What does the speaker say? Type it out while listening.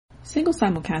Single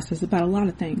Simulcast is about a lot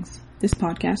of things. This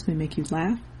podcast may make you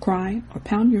laugh, cry, or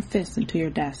pound your fists into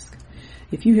your desk.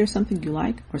 If you hear something you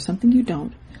like or something you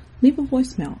don't, leave a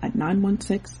voicemail at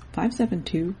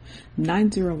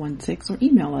 916-572-9016 or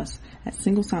email us at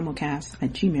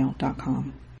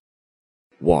singlesimulcast@gmail.com.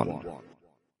 1.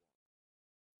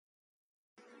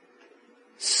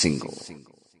 Single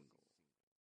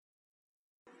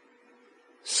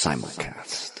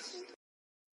Simulcast.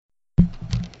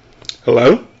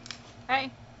 Hello?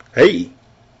 Hey. Hey.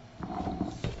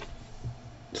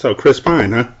 So, Chris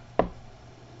Pine, huh?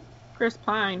 Chris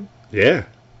Pine. Yeah.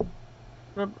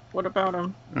 What about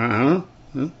him? I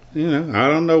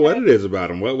don't know what it is about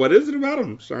him. What is it about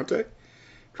him, Shante?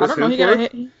 I don't know. He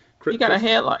got a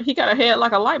head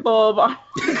like a light bulb.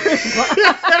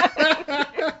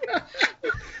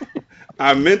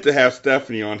 I meant to have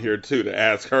Stephanie on here too to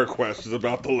ask her questions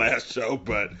about the last show,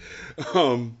 but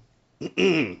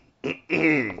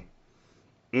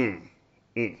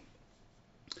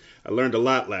I learned a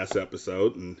lot last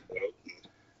episode, and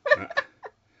I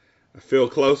feel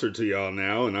closer to y'all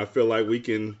now, and I feel like we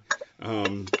can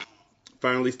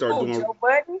finally start doing. Joe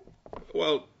Budden?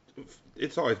 Well,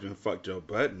 it's always been fuck Joe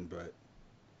Budden, but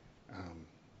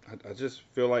I just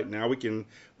feel like now we can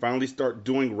finally start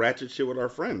doing ratchet shit with our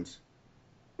friends.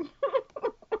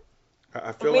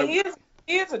 I feel like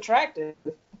he is attractive.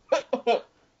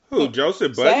 Who,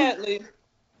 Joseph Budden? Sadly,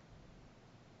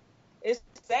 it's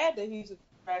sad that he's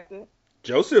attractive.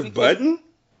 Joseph Budden?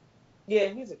 Yeah,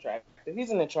 he's attractive. He's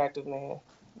an attractive man.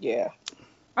 Yeah.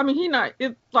 I mean, he not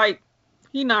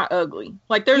ugly.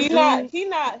 Like there's he not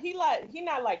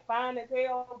like fine as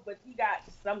hell, but he got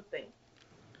something.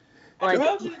 Like, I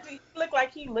told you he looked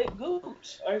like he lit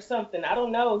gooch or something. I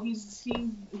don't know. He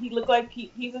looked like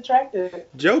he's attractive.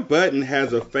 Joe Budden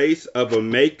has a face of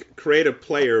a creative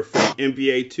player from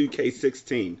NBA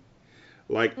 2K16.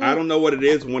 Like, I don't know what it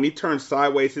is. When he turns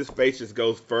sideways, his face just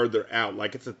goes further out.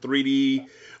 Like it's a 3D,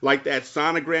 like that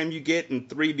sonogram you get in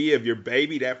 3D of your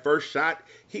baby, that first shot.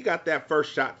 He got that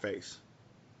first shot face.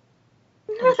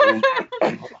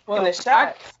 Well, the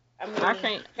shot.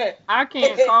 I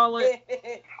can't call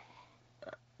it.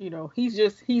 You know,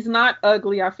 he's not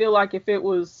ugly. I feel like if it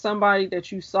was somebody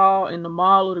that you saw in the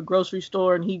mall or the grocery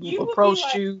store and he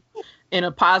approached you in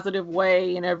a positive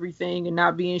way and everything and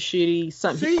not being shitty,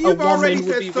 a woman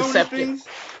would be receptive.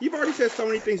 You've already said so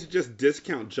many things to just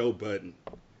discount Joe Budden.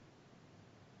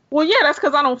 Well, yeah, that's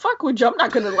because I don't fuck with Joe. I'm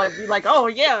not going to be like, oh,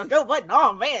 yeah, Joe Budden,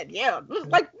 oh, man, yeah.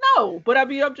 Like, no. But I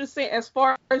mean, I'm just saying, as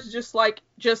far as just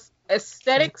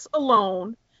aesthetics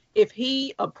alone, if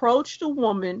he approached a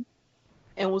woman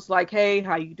and was like, hey,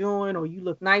 how you doing? Or you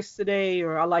look nice today,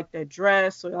 or I like that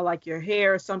dress, or I like your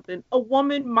hair or something, a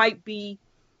woman might be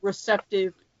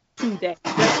receptive to that.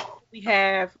 We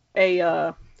have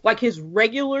his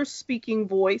regular speaking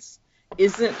voice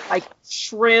isn't like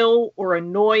shrill or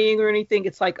annoying or anything.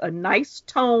 It's like a nice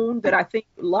tone that I think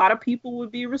a lot of people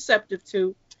would be receptive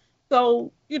to.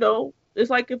 So, you know, it's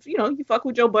like if, you know, you fuck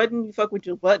with Joe Budden,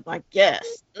 like,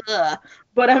 yes. Ugh.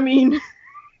 But I mean,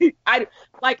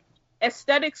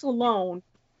 aesthetics alone,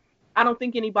 I don't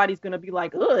think anybody's gonna be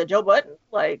like, ugh, Joe Budden.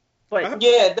 Like, but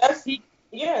that's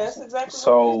exactly.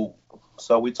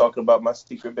 So we talking about my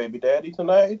secret baby daddy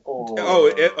tonight? Or?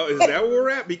 Is that where we're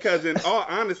at? Because in all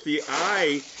honesty,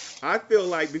 I feel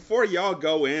like before y'all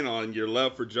go in on your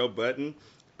love for Joe Budden,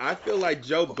 I feel like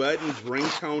Joe Budden's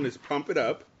ringtone is Pump It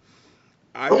Up.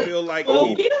 I feel like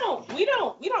we don't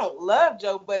love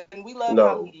Joe Budden. We love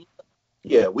how he.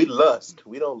 Yeah, we lust.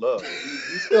 We don't love.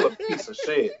 He's still a piece of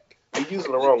shit. You're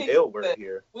using the wrong L word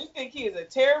here. We think he is a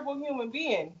terrible human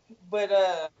being, but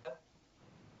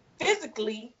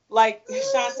physically, like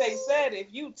Shante said, if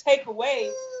you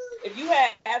had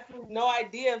absolutely no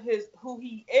idea of who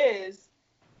he is,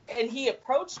 and he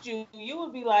approached you, you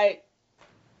would be like,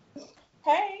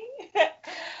 "Hey,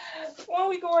 when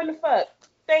we going to fuck?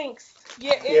 Thanks."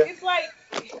 Yeah, it's like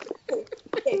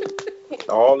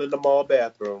all in the mall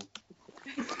bathroom.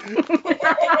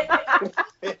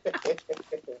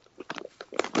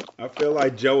 I feel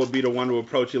like Joe would be the one to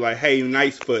approach you like, hey,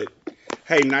 nice foot.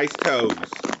 Hey, nice toes.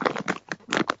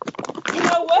 You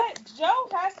know what? Joe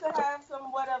has to have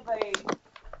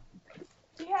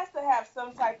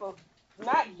some type of,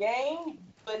 not game,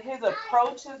 but his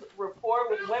approach, his rapport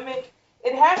with women,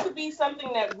 it has to be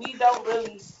something that we don't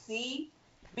really see,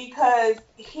 because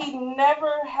he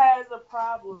never has a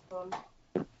problem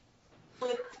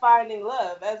with finding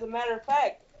love. As a matter of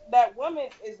fact, that woman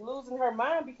is losing her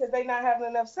mind because they're not having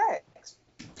enough sex.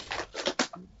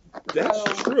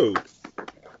 That's true.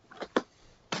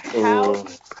 How,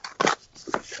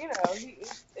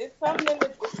 it's something in the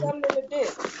dick.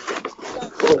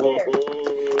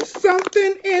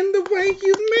 Something in the way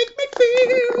you make me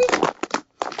feel.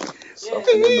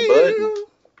 Something in the button.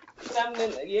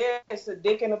 Something, yeah, it's a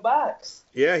dick in a box.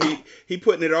 Yeah, he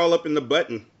putting it all up in the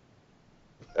button.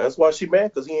 That's why she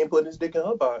mad, because he ain't putting his dick in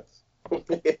her box.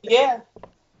 Yeah.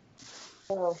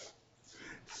 Oh.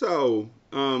 So,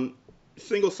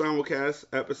 single simulcast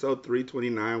episode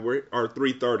 329 or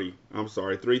 330. I'm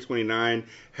sorry, 329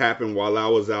 happened while I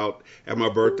was out at my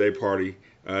birthday party,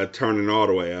 turning all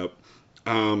the way up.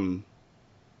 Wasn't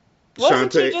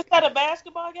Shantae, you just at a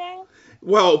basketball game?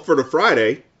 well, for the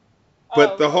Friday,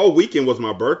 but the okay. whole weekend was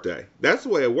my birthday. That's the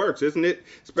way it works, isn't it?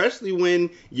 Especially when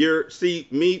see,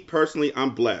 me personally,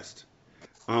 I'm blessed.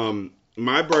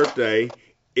 My birthday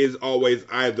is always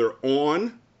either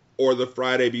on or the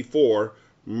Friday before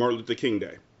Martin Luther King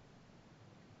Day.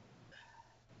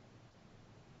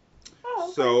 Oh,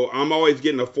 okay. So I'm always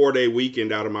getting a 4-day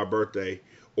weekend out of my birthday,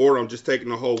 or I'm just taking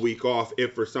the whole week off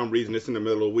if for some reason it's in the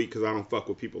middle of the week because I don't fuck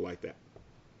with people like that.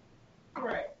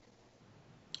 Right.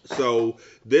 So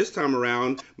this time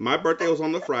around, my birthday was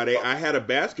on the Friday. I had a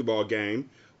basketball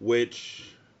game,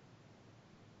 which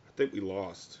I think we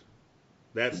lost.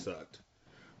 That sucked.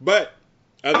 But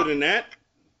other than that,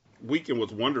 weekend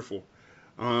was wonderful.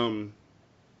 I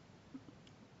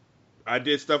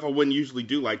did stuff I wouldn't usually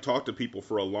do, like talk to people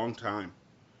for a long time,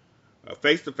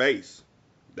 face to face.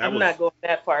 I'm not going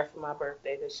that far for my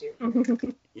birthday this year.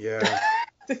 Yeah.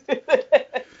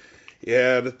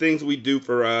 Yeah, the things we do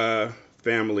for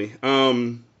family.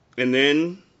 And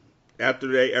then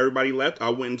after everybody left, I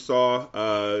went and saw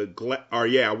I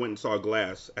went and saw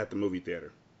Glass at the movie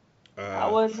theater.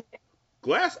 How was it?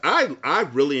 Glass, I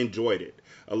really enjoyed it.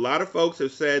 A lot of folks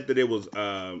have said that it was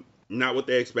not what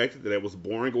they expected, that it was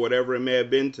boring or whatever it may have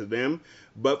been to them.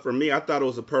 But for me, I thought it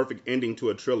was a perfect ending to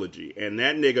a trilogy. And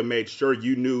that nigga made sure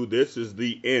you knew this is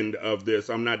the end of this.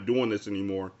 I'm not doing this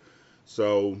anymore.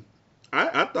 So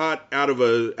I thought out of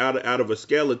a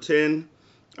scale of 10,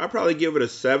 I'd probably give it a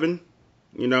 7.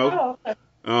 You know, Oh,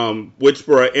 okay. Which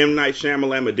for an M. Night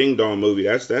Shyamalan a Ding Dong movie,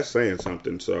 that's saying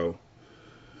something. So.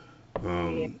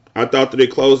 I thought that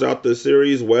it closed out the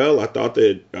series well. I thought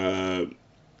that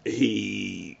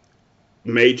he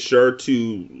made sure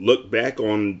to look back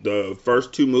on the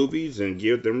first 2 movies and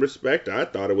give them respect. I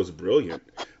thought it was brilliant.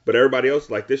 But everybody else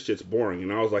like, this shit's boring.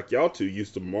 And I was like, y'all two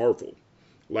used to Marvel.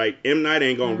 Like, M. Night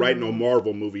ain't gonna write no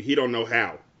Marvel movie. He don't know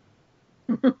how.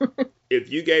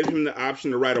 If you gave him the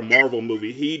option to write a Marvel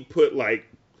movie, he'd put like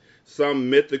some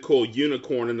mythical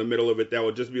unicorn in the middle of it that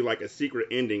would just be like a secret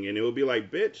ending, and it would be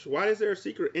like, bitch, why is there a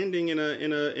secret ending in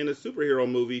a superhero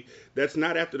movie that's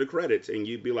not after the credits? And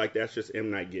you'd be like, that's just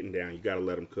M. Night getting down. You gotta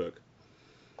let him cook.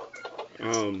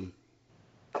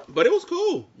 But it was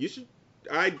cool.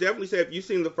 I definitely say if you've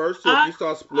seen the first 2, if you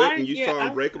saw Split and you saw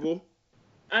Unbreakable,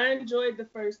 I enjoyed the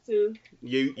first 2.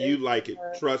 you like it.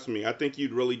 Trust me, I think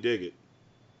you'd really dig it.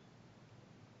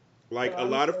 Like, a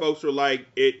lot of folks were like,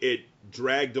 it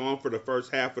dragged on for the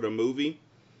first half of the movie,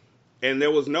 and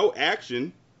there was no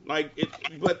action.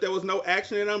 But there was no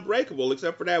action in Unbreakable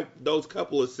except for those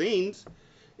couple of scenes.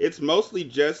 It's mostly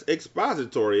just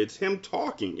expository. It's him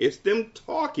talking. It's them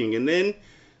talking, and then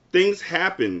things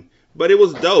happen. But it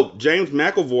was dope. James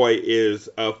McAvoy is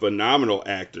a phenomenal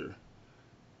actor,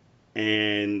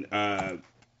 and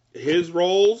his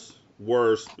roles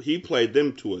he played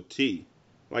them to a T.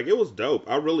 Like, it was dope.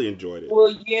 I really enjoyed it. Well,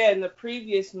 yeah, in the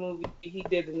previous movie, he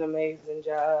did an amazing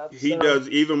job. He does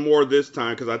even more this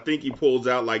time, because I think he pulls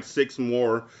out like 6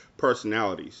 more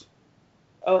personalities.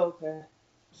 Oh, okay.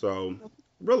 So,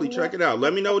 really check it out.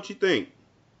 Let me know what you think.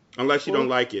 Unless you don't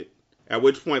like it. At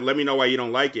which point, let me know why you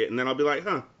don't like it. And then I'll be like,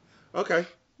 huh, okay,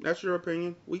 that's your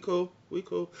opinion. We cool.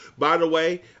 By the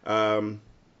way,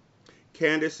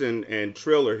 Candace and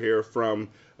Trill are here from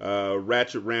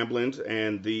Ratchet Ramblings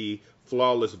and the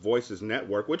Flawless Voices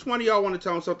Network. Which one of y'all want to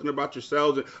tell them something about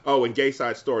yourselves? And Gay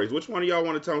Side Stories. Which one of y'all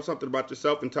want to tell them something about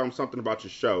yourself and tell them something about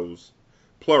your shows?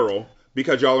 Plural,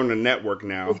 because y'all are in the network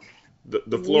now.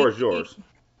 The floor is yours.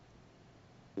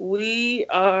 We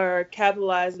are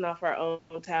capitalizing off our own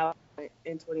talent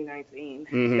in 2019.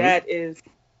 Mm-hmm. That is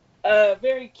a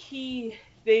very key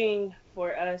thing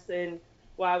for us and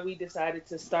why we decided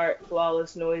to start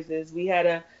Flawless Noises. We had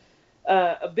a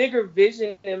bigger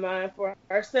vision in mind for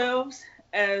ourselves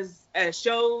as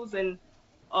shows and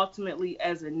ultimately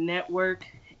as a network.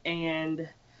 And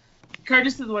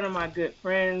Curtis is one of my good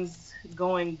friends,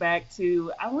 going back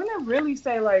to, I want to really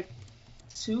say like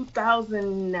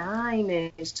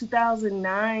 2009-ish,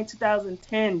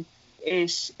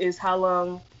 2010-ish is how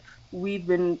long we've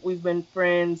been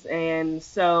friends. And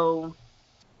so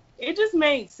it just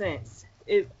made sense.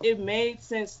 It made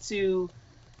sense to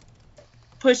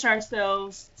push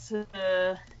ourselves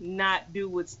to not do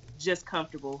what's just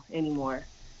comfortable anymore.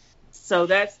 So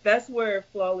that's where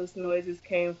Flawless Noises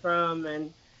came from,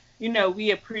 and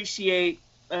we appreciate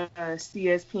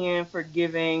CSPN for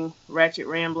giving Ratchet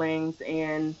Ramblings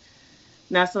and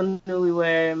Not So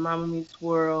Newlywed, Mama Meets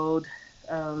World,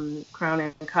 Crown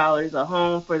and Collars a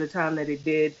home for the time that it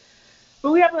did.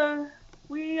 But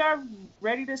we are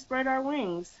ready to spread our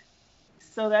wings.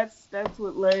 So that's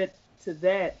what led to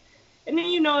that. And then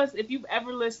if you've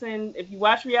ever listened, if you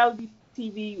watch reality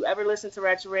TV, you ever listen to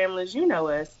Ratchet Ramblers, you know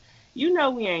us. You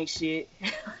know we ain't shit.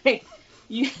 Like,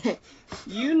 you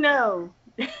know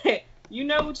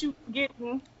what you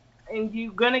getting, and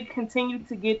you're gonna continue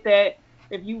to get that.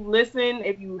 If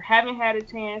you haven't had a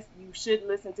chance, you should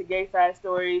listen to Gay Side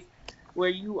Stories, where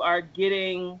you are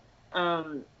getting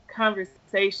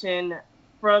conversation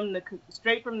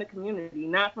straight from the community,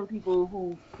 not from people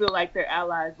who feel like they're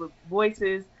allies, but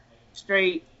voices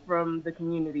straight from the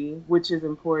community, which is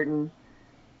important.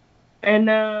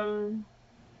 And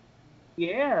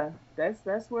yeah,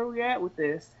 that's where we're at with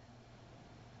this.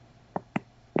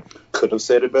 Could have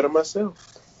said it better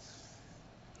myself.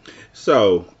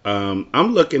 So,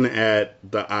 I'm looking at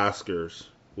the Oscars,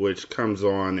 which comes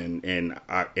on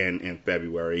in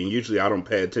February. And usually I don't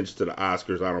pay attention to the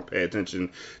Oscars. I don't pay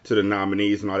attention to the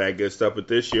nominees and all that good stuff. But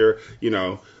this year,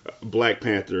 Black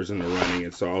Panther's in the running.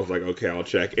 And so I was like, okay, I'll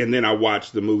check. And then I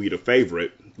watched the movie The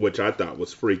Favorite, which I thought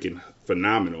was freaking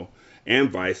phenomenal,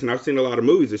 and Vice. And I've seen a lot of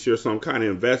movies this year, so I'm kind of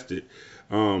invested.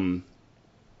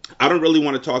 I don't really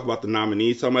want to talk about the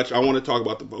nominees so much. I want to talk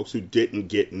about the folks who didn't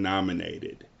get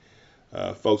nominated.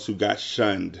 Folks who got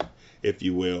shunned, if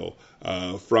you will,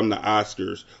 from the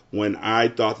Oscars, when I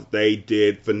thought that they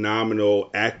did phenomenal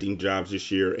acting jobs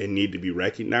this year and need to be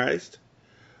recognized.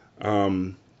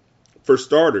 For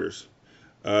starters,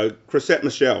 Chrisette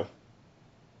Michele.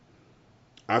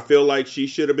 I feel like she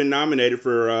should have been nominated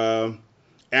for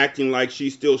acting like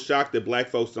she's still shocked that black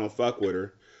folks don't fuck with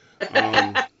her.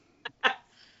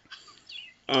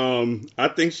 I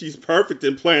think she's perfect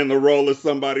in playing the role of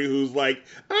somebody who's like,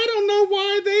 I don't know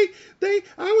why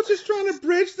I was just trying to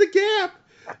bridge the gap.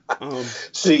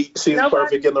 She's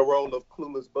perfect in the role of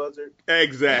Clueless Buzzard.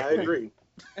 Exactly. I agree.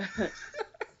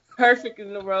 Perfect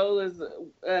in the role as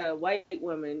a white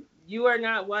woman. You are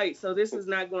not white, so this is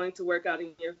not going to work out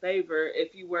in your favor.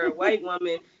 If you were a white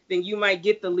woman, then you might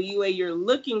get the leeway you're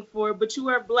looking for, but you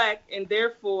are black, and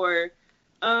therefore,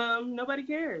 nobody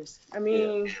cares. I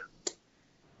mean... Yeah.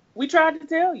 We tried to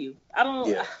tell you. I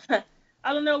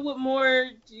don't know what more,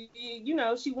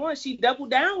 she wants. She doubled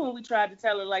down when we tried to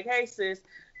tell her, like, hey, sis,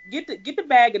 get the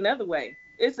bag another way.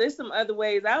 It's some other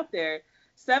ways out there.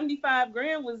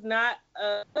 $75,000 was not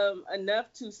enough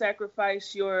to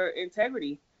sacrifice your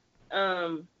integrity.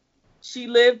 She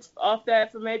lived off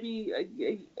that for maybe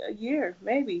a year,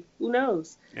 maybe. Who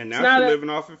knows? And now she's living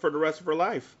off it for the rest of her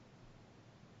life.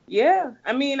 Yeah,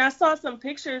 I mean, I saw some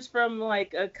pictures from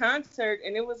like a concert,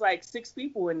 and it was like 6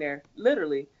 people in there,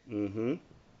 literally. Mm-hmm.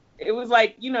 It was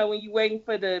like, when you're waiting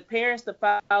for the parents to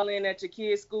file in at your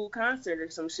kid's school concert or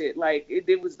some shit. Like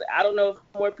it was. I don't know if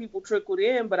more people trickled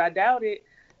in, but I doubt it.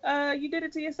 You did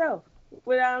it to yourself.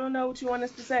 But I don't know what you want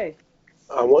us to say.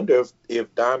 I wonder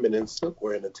if Diamond and Silk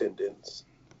were in attendance.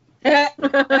 They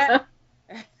don't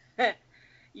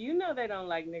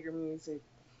like nigger music.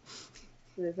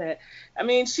 I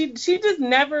mean, she just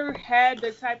never had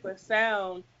the type of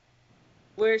sound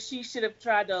where she should have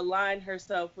tried to align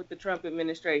herself with the Trump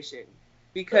administration,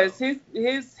 because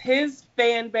his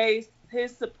fan base,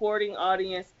 his supporting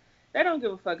audience, they don't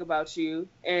give a fuck about you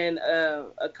and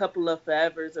a couple of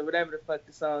forevers or whatever the fuck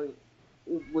the song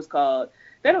was called.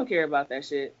 They don't care about that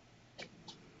shit.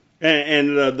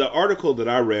 And the article that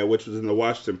I read, which was in the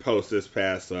Washington Post this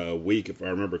past week, if I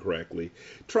remember correctly,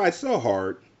 tried so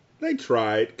hard. They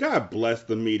tried. God bless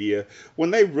the media. When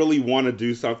they really want to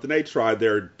do something, they try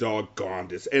their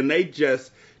doggonedest. And they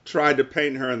just tried to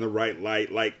paint her in the right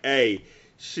light. Like, hey,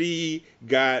 she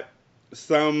got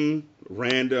some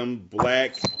random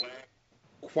black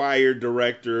choir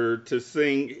director to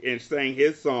sing and sang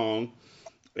his song,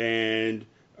 and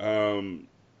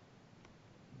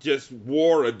just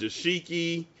wore a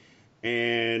dashiki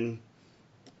and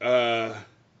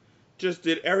just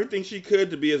did everything she could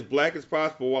to be as black as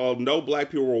possible while no black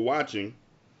people were watching,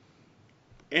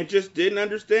 and just didn't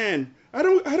understand. I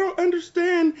don't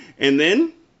understand. And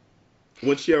then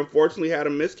when she unfortunately had a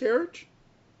miscarriage,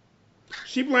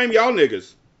 she blamed y'all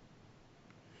niggas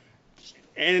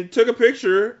and took a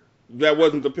picture that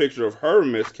wasn't the picture of her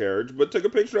miscarriage, but took a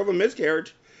picture of a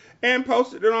miscarriage and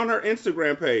posted it on her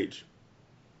Instagram page.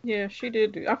 Yeah, she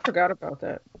did. I forgot about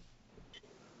that.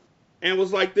 And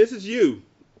was like, this is you.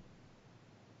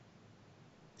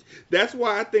 That's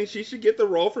why I think she should get the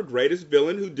role for greatest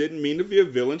villain who didn't mean to be a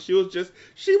villain. She was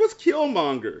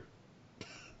Killmonger.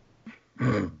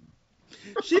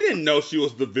 She didn't know she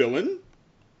was the villain.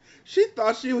 She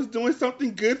thought she was doing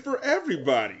something good for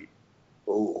everybody.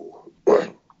 Ooh.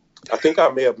 I think I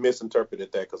may have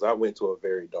misinterpreted that because I went to a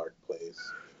very dark place.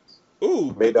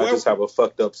 Ooh. Maybe I just have a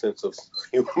fucked up sense of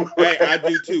humor. Hey, I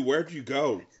do too. Where'd you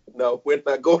go? No, we're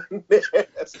not going there.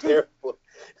 That's terrible.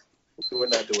 We're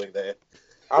not doing that.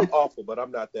 I'm awful, but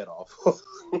I'm not that awful.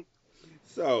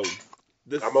 So,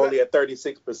 I'm only at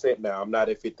 36% now. I'm not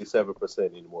at 57%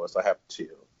 anymore, so I have to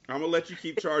chill. I'm gonna let you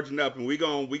keep charging up, and we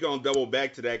gonna double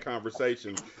back to that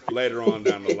conversation later on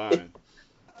down the line.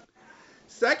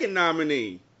 Second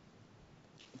nominee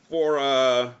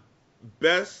for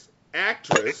Best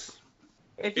Actress.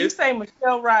 If you say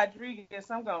Michelle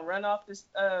Rodriguez, I'm gonna run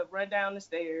down the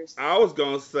stairs. I was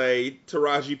gonna say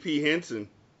Taraji P. Henson.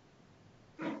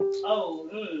 Oh,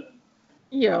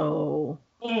 Yo,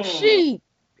 she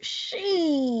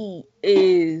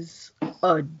is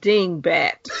a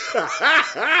dingbat.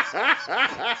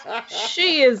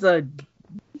 She is a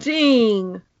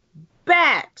dingbat.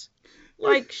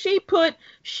 Like she put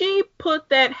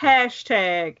that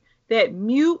hashtag, that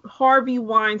mute Harvey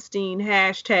Weinstein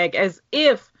hashtag, as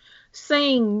if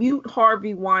saying mute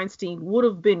Harvey Weinstein would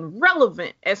have been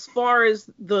relevant as far as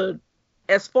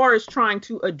trying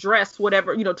to address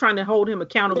whatever, trying to hold him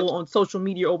accountable on social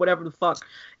media or whatever the fuck.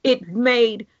 It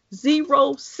made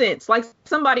zero sense. Like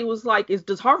somebody was like,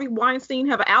 does Harvey Weinstein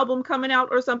have an album coming out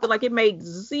or something? Like it made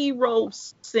zero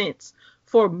sense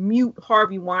for mute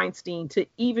Harvey Weinstein to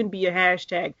even be a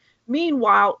hashtag.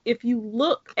 Meanwhile, if you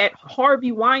look at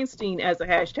Harvey Weinstein as a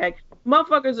hashtag,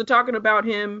 motherfuckers are talking about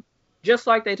him just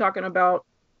like they talking about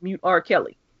mute R.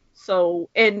 Kelly. So,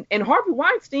 and Harvey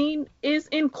Weinstein is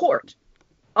in court,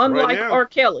 unlike Right R.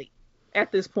 Kelly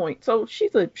at this point. So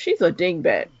she's a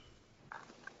dingbat.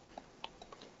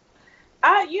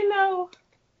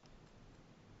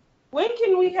 When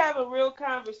can we have a real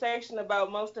conversation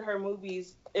about most of her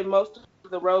movies and most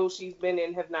of the roles she's been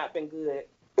in have not been good?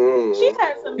 She's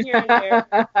had some here and there.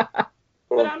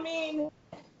 But I mean,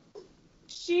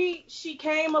 she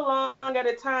came along at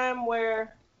a time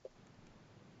where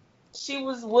she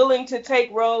was willing to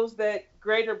take roles that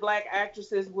greater black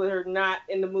actresses were not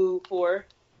in the mood for.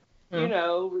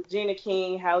 Regina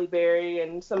King, Halle Berry,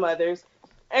 and some others.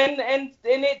 And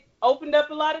it opened up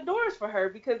a lot of doors for her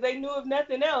because they knew if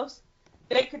nothing else,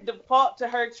 they could default to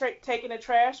her taking a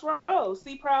trash role.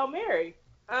 See Proud Mary.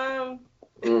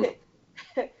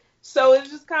 So it's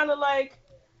just kind of like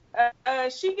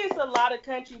she gets a lot of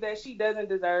country that she doesn't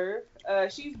deserve.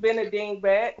 She's been a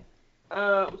dingbat.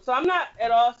 So I'm not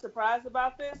at all surprised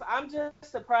about this. I'm just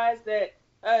surprised that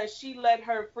she let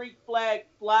her freak flag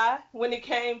fly when it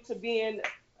came to being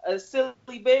a silly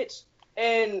bitch.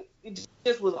 And it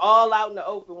just was all out in the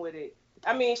open with it.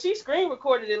 I mean, she screen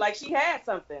recorded it like she had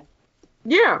something.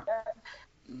 Yeah.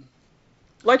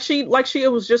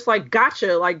 It was just like,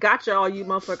 gotcha all you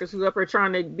motherfuckers who's up here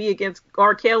trying to be against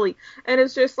R. Kelly. And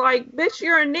it's just like, bitch,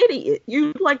 you're an idiot.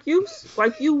 You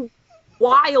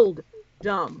wild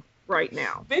dumb right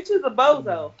now. Bitch is a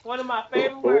bozo. One of my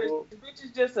favorite words. Bitch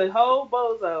is just a whole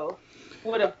bozo.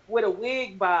 With a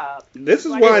wig bob. This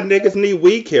is why niggas need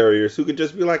weed carriers who could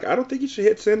just be like, I don't think you should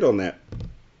hit send on that.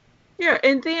 Yeah,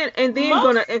 and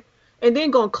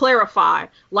then gonna clarify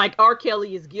like R.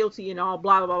 Kelly is guilty and all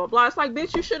blah blah blah blah. It's like,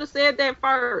 bitch, you should have said that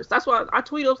first. That's why I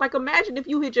tweeted. I was like, imagine if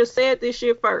you had just said this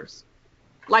shit first.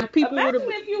 Like people would have.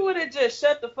 Imagine if you would have just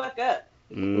shut the fuck up.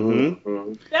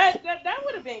 Mm-hmm. That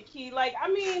would have been key. Like,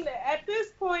 I mean, at this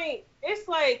point, it's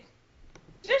like,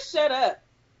 just shut up.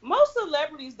 Most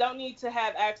celebrities don't need to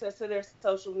have access to their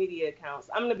social media accounts.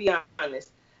 I'm going to be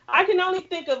honest. I can only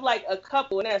think of like a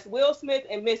couple, and that's Will Smith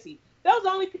and Missy. Those are the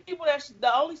only people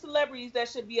the only celebrities that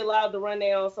should be allowed to run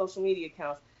their own social media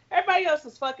accounts. Everybody else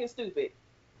is fucking stupid.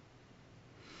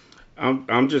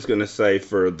 I'm just going to say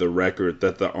for the record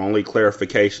that the only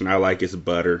clarification I like is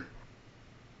butter.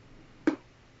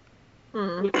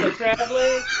 With the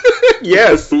travelers?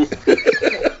 Yes.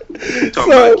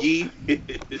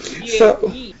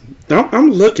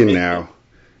 I'm looking now.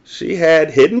 She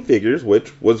had Hidden Figures,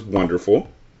 which was wonderful.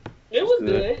 It was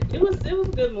good. It was a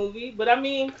good movie, but I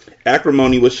mean,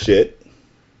 Acrimony was shit.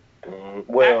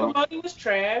 Acrimony was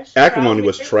trash. Acrimony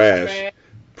was trash.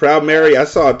 Proud Mary, I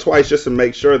saw it twice just to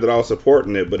make sure that I was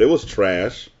supporting it, but it was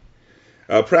trash.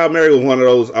 Proud Mary was one of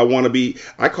those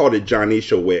I called it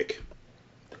Jonisha Wick.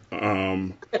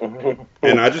 And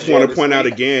I just want to point out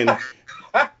again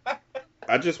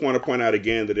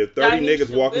that if 30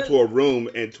 niggas walk into a room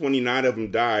and 29 of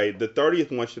them died, the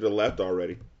 30th one should have left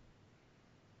already.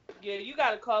 Yeah, you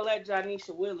gotta call that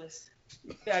Jonisha Willis.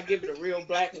 You gotta give it a real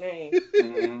black name.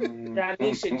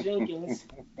 Jonisha Jenkins.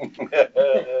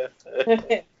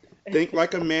 Think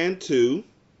Like a Man 2.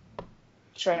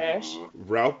 Trash.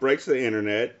 Ralph Breaks the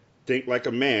Internet. Think Like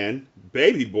a Man.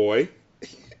 Baby Boy.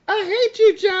 I hate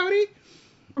you, Jody.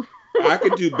 I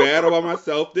Could Do Bad All By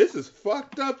Myself. This is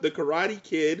fucked up. The Karate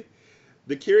Kid.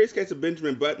 The Curious Case of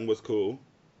Benjamin Button was cool.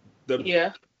 The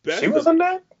Yeah. best She was in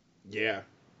that? Yeah.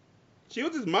 She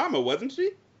was his mama, wasn't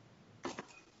she?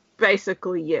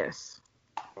 Basically, yes.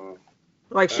 Mm.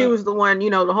 Like she was the one,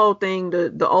 the whole thing,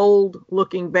 the old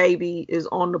looking baby is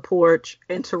on the porch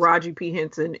and Taraji P.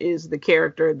 Henson is the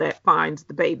character that finds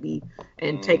the baby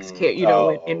and takes care,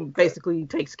 and basically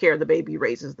takes care of the baby,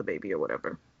 raises the baby or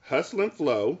whatever. Hustle and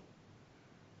Flow.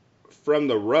 From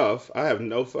the Rough. I have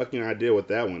no fucking idea what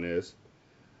that one is.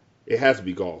 It has to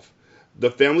be golf. The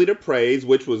Family to Praise,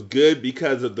 which was good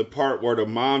because of the part where the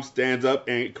mom stands up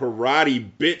and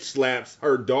karate bitch slaps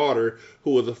her daughter,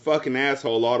 who was a fucking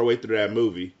asshole all the way through that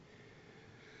movie.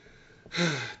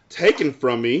 Taken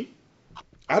From Me.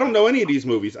 I don't know any of these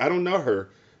movies. I don't know her.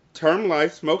 Term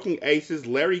Life, Smoking Aces,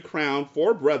 Larry Crown,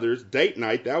 Four Brothers, Date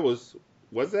Night. Was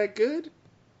that good?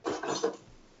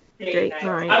 Date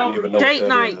Night. I don't remember. Date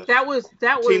Night. That was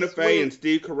Tina Fey and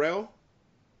Steve Carell.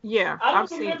 Yeah, I I've don't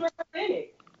seen. remember her in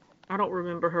it. I don't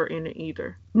remember her in it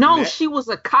either. No, she was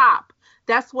a cop.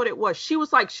 That's what it was. She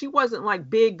wasn't like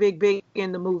big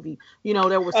in the movie.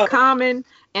 There was Common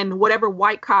and whatever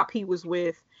white cop he was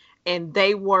with, and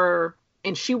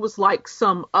she was like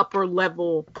some upper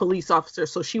level police officer.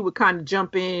 So she would kind of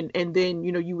jump in, and then,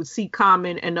 you would see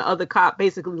Common and the other cop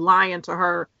basically lying to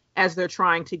her as they're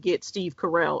trying to get Steve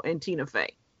Carell and Tina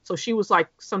Fey. So she was like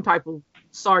some type of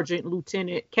sergeant,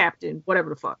 lieutenant, captain, whatever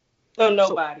the fuck. Oh,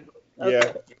 nobody.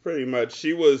 Yeah, pretty much.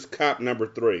 She was cop number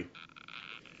 3.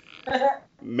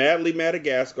 Madly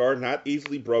Madagascar, Not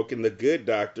Easily Broken, The Good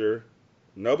Doctor,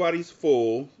 Nobody's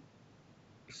Fool,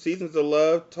 Seasons of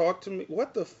Love, Talk to Me.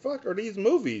 What the fuck are these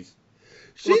movies?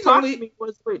 Talk to Me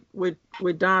was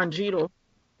with Don Cheadle.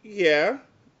 Yeah,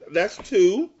 that's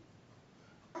 2.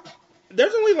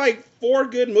 There's only like 4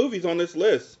 good movies on this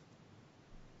list.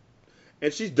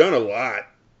 And she's done a lot.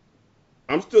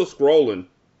 I'm still scrolling.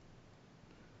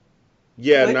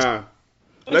 Yeah, nah.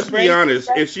 Let's be honest.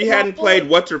 If she hadn't played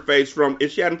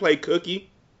if she hadn't played Cookie.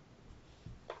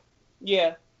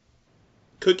 Yeah.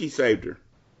 Cookie saved her.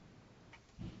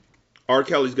 R.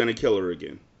 Kelly's gonna kill her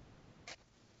again.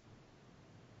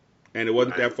 And it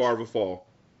wasn't that far of a fall.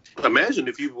 Imagine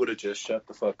if you would have just shut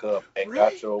the fuck up and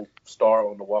got your star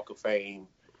on the Walk of Fame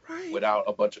without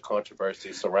a bunch of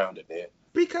controversy surrounding it.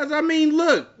 Because, I mean,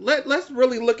 look, let's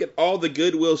really look at all the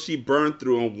goodwill she burned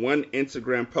through on one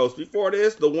Instagram post. Before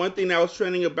this, the one thing that was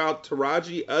trending about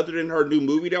Taraji, other than her new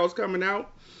movie that was coming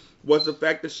out, was the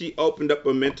fact that she opened up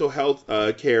a mental health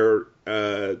care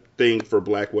thing for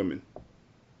black women.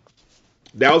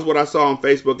 That was what I saw on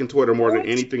Facebook and Twitter more than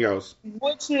anything else.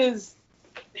 Which is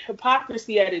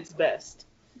hypocrisy at its best.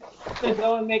 To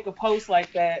go and make a post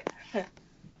like that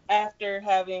after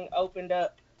having opened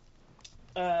up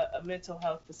a mental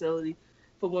health facility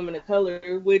for women of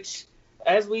color, which,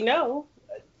 as we know,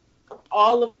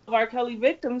 all of R. Kelly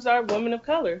victims are women of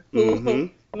color, who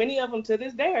many of them to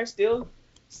this day are still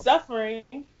suffering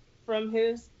from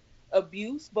his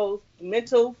abuse, both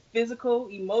mental, physical,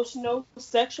 emotional,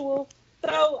 sexual.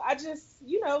 So I just,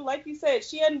 like you said,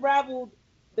 she unraveled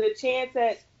the chance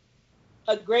at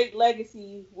a great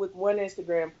legacy with one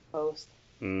Instagram post.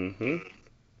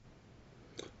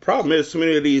 Problem is, so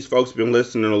many of these folks been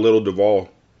listening to Lil Duval.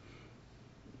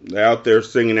 They're out there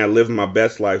singing that Living My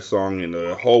Best Life song, and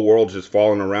the whole world's just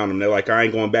falling around them. They're like, I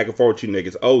ain't going back and forth with you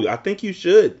niggas. Oh, I think you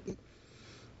should.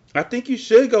 I think you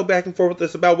should go back and forth with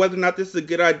us about whether or not this is a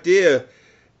good idea,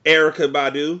 Erykah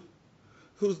Badu,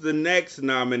 who's the next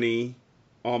nominee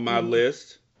on my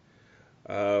list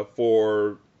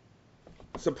for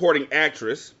supporting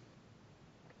actress.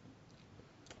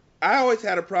 I always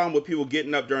had a problem with people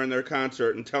getting up during their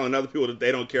concert and telling other people that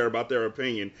they don't care about their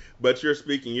opinion, but you're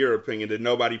speaking your opinion that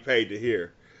nobody paid to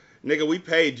hear. Nigga, we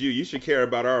paid you. You should care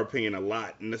about our opinion a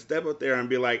lot. And to step up there and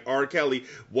be like, R. Kelly,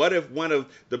 what if one of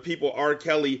the people R.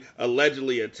 Kelly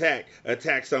allegedly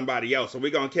attacked somebody else? Are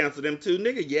we going to cancel them too?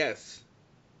 Nigga, yes.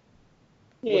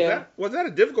 Yeah. Was that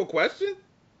a difficult question?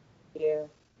 Yeah.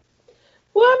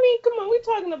 Well, I mean, come on. We're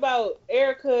talking about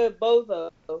Erykah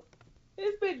Bozo.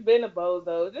 This bitch been a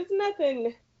bozo. There's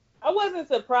nothing. I wasn't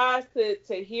surprised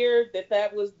to hear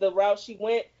that was the route she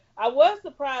went. I was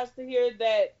surprised to hear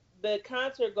that the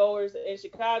concert goers in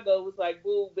Chicago was like,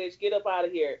 "Boo, bitch, get up out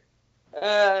of here."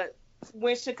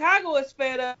 when Chicago is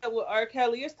fed up with R.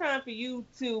 Kelly, it's time for you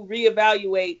to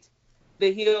reevaluate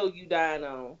the hill you dying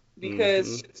on.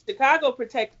 Because Chicago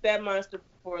protected that monster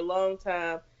for a long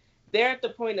time. They're at the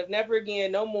point of never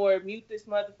again, no more, mute this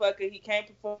motherfucker. He can't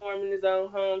perform in his own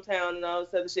hometown and all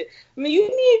this other shit. I mean, you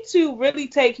need to really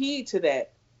take heed to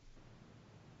that.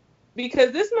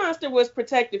 Because this monster was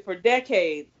protected for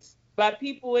decades by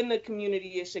people in the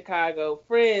community of Chicago,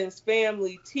 friends,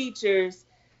 family, teachers,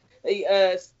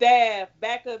 staff,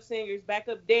 backup singers,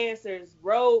 backup dancers,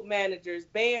 road managers,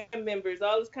 band members,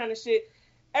 all this kind of shit.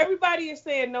 Everybody is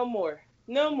saying no more.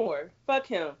 No more. Fuck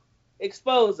him.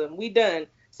 Expose him. We done.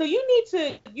 So you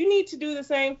need to do the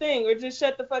same thing, or just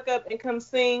shut the fuck up and come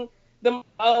sing them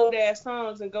old ass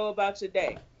songs and go about your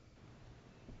day.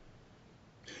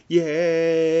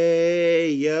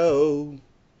 Yay, yo.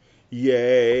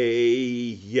 Yay,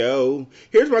 yo.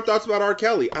 Here's my thoughts about R.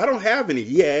 Kelly. I don't have any.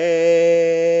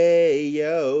 Yay,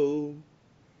 yo.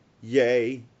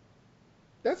 Yay.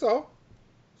 That's all.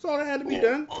 That's all that had to be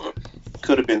done.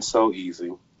 Could have been so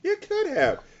easy. It could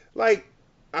have. Like,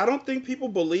 I don't think people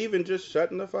believe in just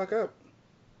shutting the fuck up.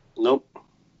 Nope.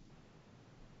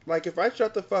 Like, if I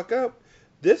shut the fuck up,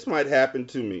 this might happen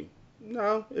to me.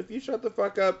 No, if you shut the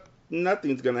fuck up,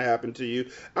 nothing's gonna happen to you.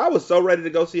 I was so ready to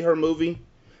go see her movie.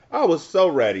 I was so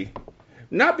ready.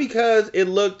 Not because it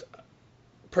looked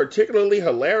particularly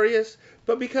hilarious,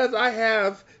 but because I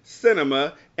have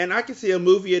cinema and I can see a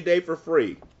movie a day for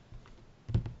free.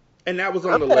 And that was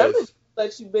on the list.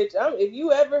 Let you bitch. If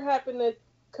you ever happen to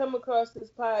come across this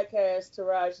podcast,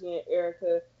 Taraji and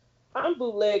Erica, I'm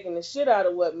bootlegging the shit out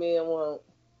of what men want.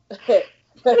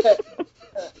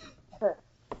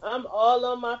 I'm all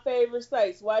on my favorite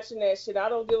sites watching that shit. I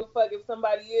don't give a fuck if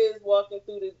somebody is walking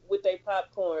through with their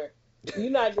popcorn.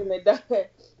 You're not getting a dime.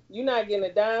 You're not getting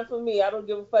a dime from me. I don't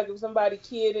give a fuck if somebody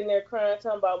kid in there crying,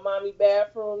 talking about mommy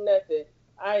bathroom, nothing.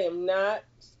 I am not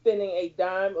spending a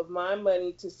dime of my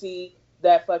money to see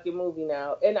that fucking movie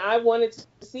now. And I wanted to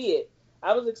see it.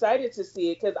 I was excited to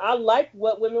see it because I liked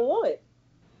what women want.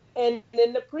 And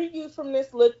then the previews from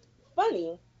this looked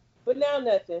funny. But now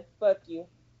nothing. Fuck you.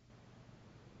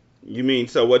 You mean,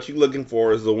 so what you looking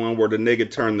for is the one where the nigga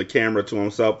turned the camera to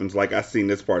himself and's like, I seen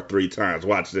this part 3 times.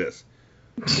 Watch this.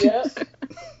 Yep.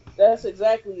 That's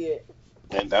exactly it.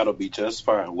 And that'll be just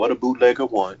fine. What a bootlegger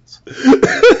wants.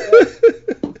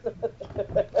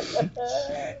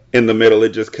 In the middle, it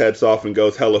just cuts off and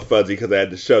goes hella fuzzy because I had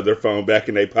to shove their phone back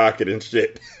in their pocket and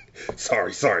shit.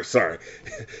 Sorry.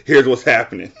 Here's what's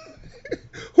happening.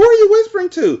 Who are you whispering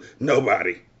to?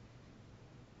 Nobody.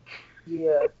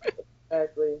 Yeah,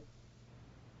 exactly.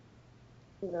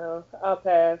 No, I'll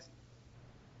pass.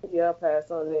 Yeah, I'll pass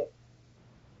on it.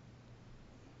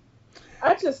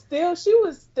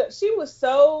 She was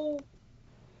so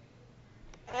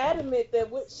adamant that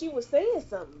she was saying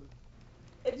something.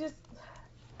 It just,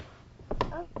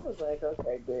 I was like,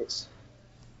 okay, bitch.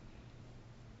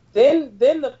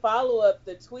 Then the follow up,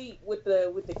 the tweet with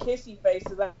the kissy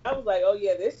faces, I was like, oh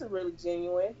yeah, this is really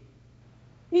genuine.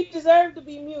 He deserved to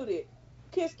be muted.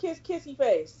 Kiss, kissy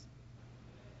face.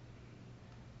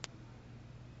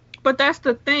 But that's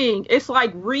the thing. It's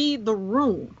like, read the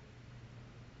room.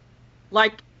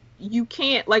 Like, you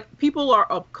can't, like, people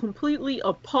are completely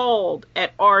appalled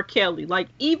at R. Kelly. Like,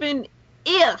 even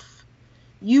if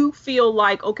you feel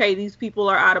like, okay, these people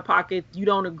are out of pocket, you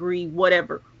don't agree,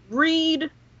 whatever, read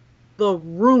the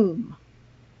room.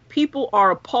 People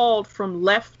are appalled from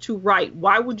left to right.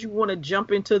 Why would you want to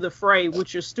jump into the fray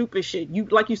with your stupid shit? You,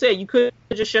 like you said, you could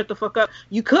just shut the fuck up.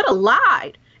 You could have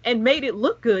lied and made it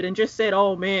look good and just said,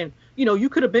 oh man, you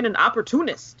could have been an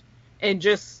opportunist and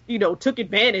just, took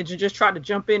advantage and just tried to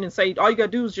jump in and say, all you gotta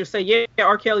do is just say, yeah,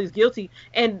 R. Kelly's guilty.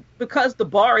 And because the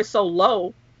bar is so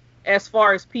low as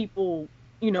far as people,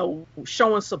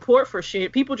 showing support for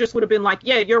shit, people just would have been like,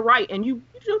 yeah, you're right. And you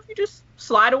just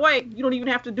slide away. You don't even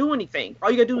have to do anything.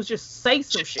 All you gotta do is just say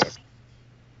some shit.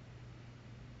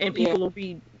 And people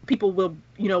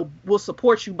will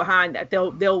support you behind that.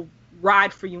 They'll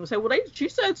ride for you and say, well, she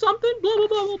said something, blah, blah,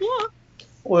 blah, blah, blah.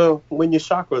 Well, when your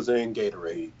chakras are in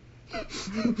Gatorade.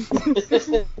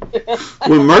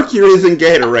 When Mercury's in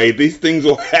Gatorade, these things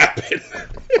will happen.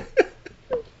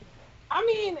 I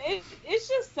mean, it's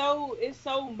just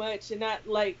so much, and not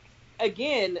like,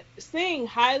 again, seeing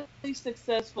highly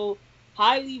successful,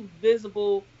 highly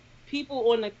visible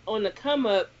people on the come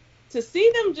up, to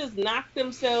see them just knock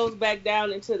themselves back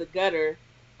down into the gutter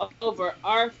over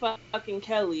R. fucking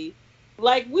Kelly.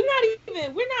 Like, we're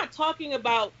not talking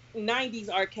about 90s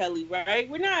R. Kelly, right?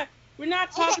 We're not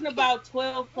talking about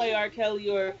 12 play R. Kelly,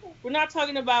 or we're not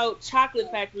talking about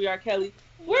Chocolate Factory R. Kelly.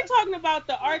 We're talking about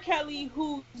the R. Kelly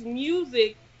whose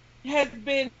music has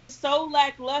been so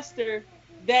lackluster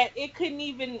that it couldn't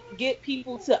even get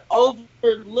people to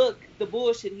overlook the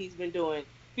bullshit he's been doing.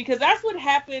 Because that's what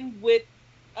happened with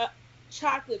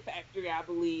Chocolate Factory, I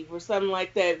believe, or something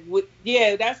like that.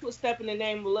 Yeah, that's what Step in the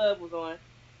Name of Love was on.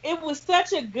 It was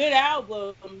such a good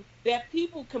album that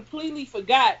people completely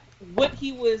forgot what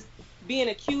he was being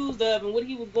accused of and what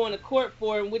he was going to court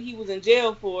for and what he was in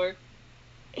jail for.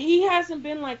 He hasn't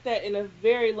been like that in a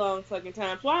very long fucking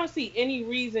time. So I don't see any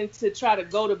reason to try to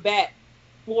go to bat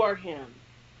for him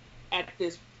at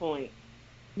this point.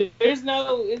 There's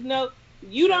no,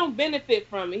 you don't benefit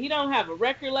from it. He don't have a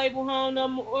record label home no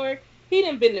more. He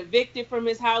done been evicted from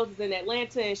his houses in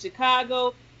Atlanta and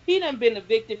Chicago. He done been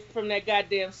evicted from that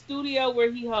goddamn studio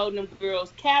where he holding them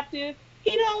girls captive.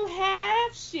 He don't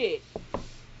have shit.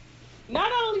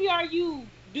 Not only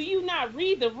do you not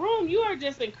read the room, you are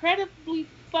just incredibly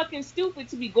fucking stupid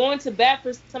to be going to bat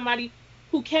for somebody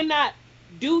who cannot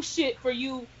do shit for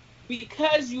you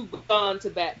because you've gone to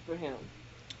bat for him.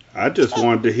 I just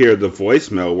wanted to hear the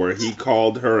voicemail where he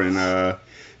called her and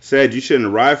said you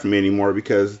shouldn't ride for me anymore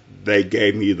because they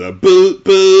gave me the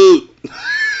boot.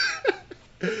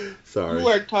 Sorry. You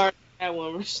worked hard on that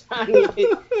one,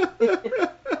 Rashani.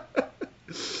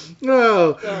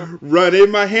 No,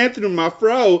 running my hand through my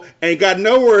fro, ain't got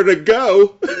nowhere to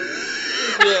go. Yeah,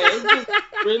 it's just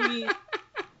really.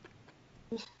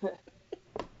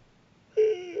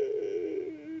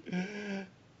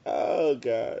 Oh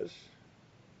gosh.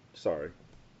 Sorry.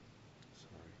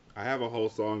 I have a whole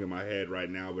song in my head right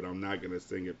now, but I'm not gonna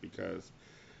sing it because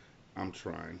I'm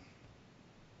trying.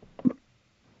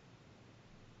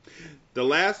 The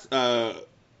last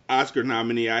Oscar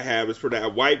nominee I have is for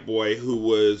that white boy who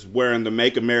was wearing the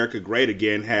 "Make America Great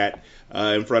Again" hat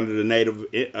in front of the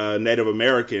Native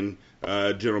American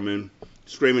gentleman,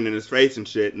 screaming in his face and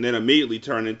shit, and then immediately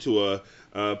turned into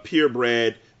a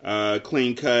purebred,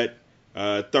 clean-cut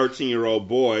 13-year-old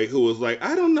boy who was like,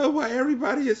 I don't know why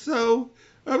everybody is so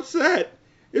upset.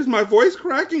 Is my voice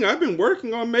cracking? I've been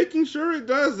working on making sure it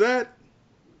does that.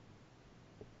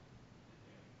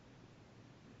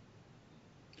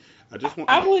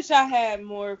 I wish I had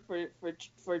more for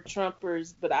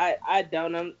Trumpers, but I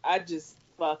don't. I just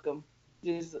fuck them.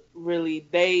 Just really,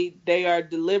 they are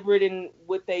deliberate in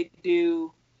what they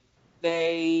do.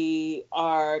 They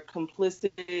are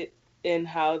complicit in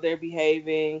how they're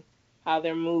behaving, how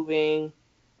they're moving,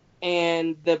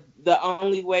 and the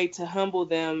only way to humble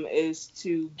them is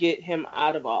to get him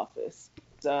out of office.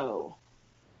 So,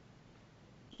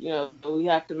 we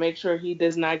have to make sure he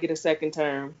does not get a second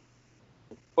term.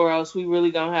 Or else we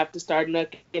really gonna have to start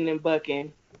knucking and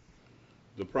bucking.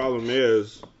 The problem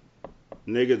is,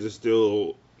 niggas are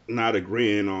still not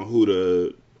agreeing on who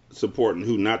to support and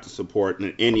who not to support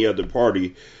in any other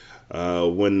party,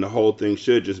 when the whole thing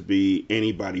should just be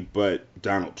anybody but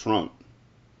Donald Trump.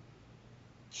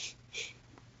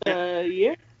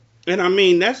 Yeah. And I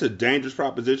mean, that's a dangerous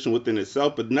proposition within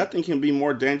itself, but nothing can be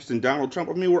more dangerous than Donald Trump.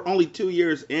 I mean, we're only 2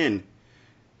 years in.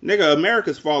 Nigga,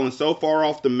 America's falling so far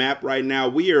off the map right now.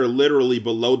 We are literally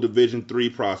below Division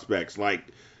 3 prospects. Like,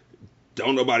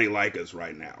 don't nobody like us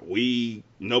right now.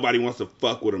 Nobody wants to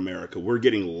fuck with America. We're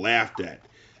getting laughed at.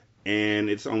 And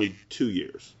it's only 2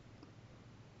 years.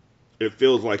 It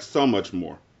feels like so much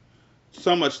more.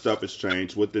 So much stuff has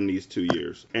changed within these 2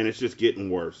 years. And it's just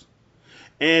getting worse.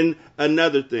 And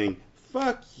another thing,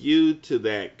 fuck you to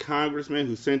that congressman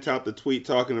who sent out the tweet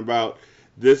talking about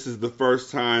this is the first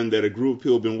time that a group of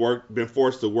people been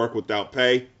forced to work without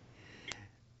pay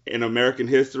in American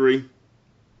history.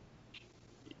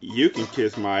 You can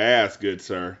kiss my ass, good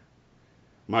sir.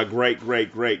 My great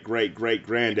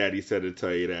granddaddy said to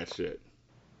tell you that shit.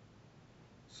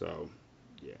 So,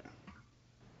 yeah.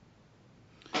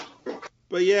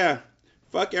 But yeah,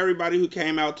 fuck everybody who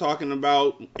came out talking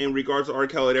about, in regards to R.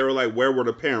 Kelly, they were like, where were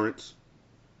the parents?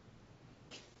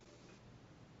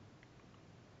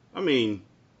 I mean,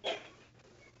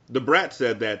 the Brat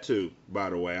said that too, by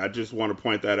the way. I just want to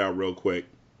point that out real quick.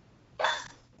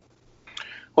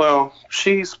 Well,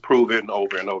 she's proven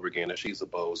over and over again that she's a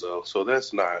bozo, so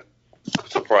that's not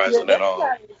surprising at all.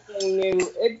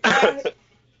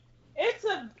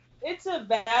 It's a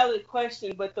valid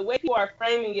question, but the way people are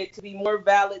framing it to be more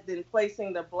valid than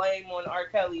placing the blame on R.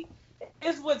 Kelly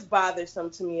is what's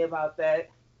bothersome to me about that.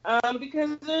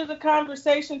 Because there's a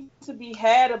conversation to be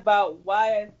had about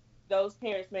why those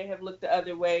parents may have looked the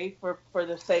other way for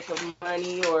the sake of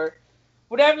money or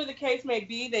whatever the case may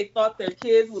be. They thought their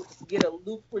kids would get a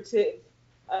lucrative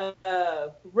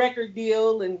record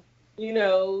deal and,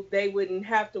 they wouldn't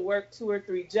have to work 2 or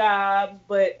 3 jobs.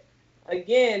 But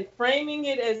again, framing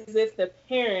it as if the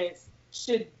parents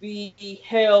should be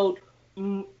held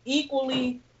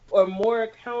equally or more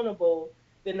accountable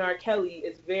than R. Kelly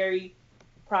is very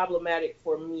problematic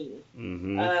for me.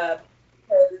 Mm-hmm.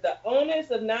 The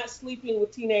onus of not sleeping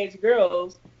with teenage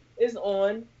girls is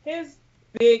on his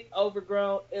big,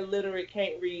 overgrown, illiterate,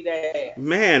 can't read ass.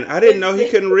 Man, I didn't know he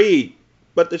couldn't read,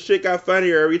 but the shit got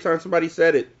funnier every time somebody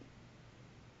said it.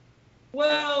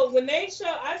 Well, when they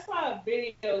show, I saw a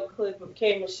video clip of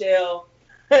K. Michelle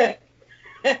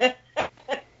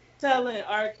telling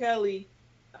R. Kelly.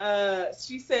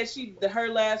 She said her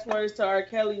last words to R.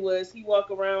 Kelly was, "He walk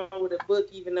around with a book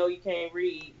even though he can't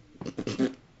read."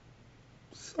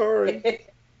 Sorry.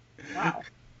 Wow.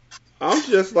 I'm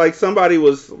just like, somebody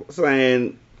was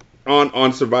saying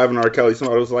on Surviving R. Kelly,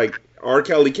 somebody was like, R.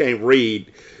 Kelly can't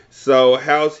read, so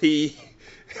how's he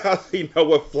know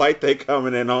what flight they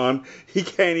coming in on? He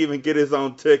can't even get his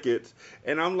own tickets.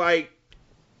 And I'm like,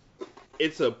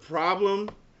 it's a problem,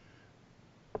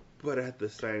 but at the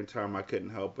same time, I couldn't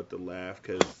help but to laugh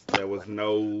because there was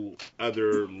no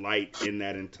other light in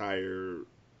that entire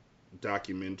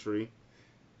documentary.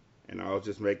 And I was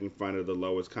just making fun of the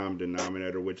lowest common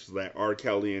denominator, which is that R.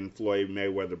 Kelly and Floyd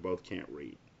Mayweather both can't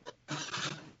read.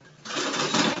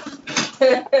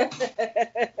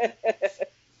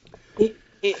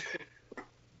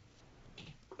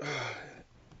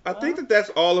 I think that's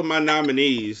all of my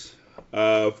nominees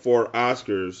for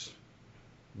Oscars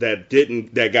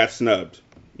that got snubbed.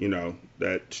 You know,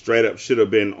 that straight up should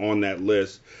have been on that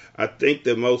list. I think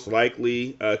that most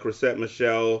likely Chrisette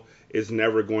Michele is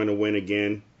never going to win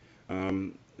again.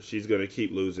 She's going to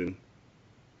keep losing.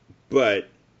 But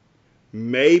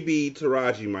maybe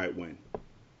Taraji might win.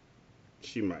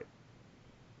 She might.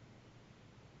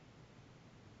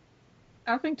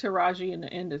 I think Taraji in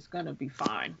the end is gonna be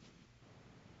fine.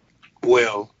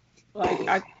 Well,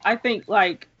 Like I think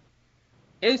like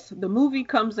the movie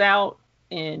comes out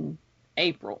in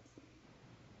April.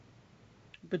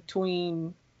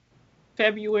 Between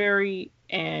February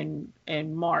and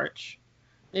March,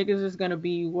 niggas is gonna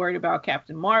be worried about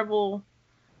Captain Marvel.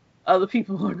 Other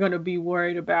people are gonna be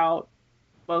worried about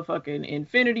motherfucking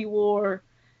Infinity War,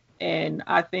 and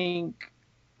I think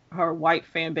her white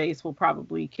fan base will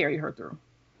probably carry her through.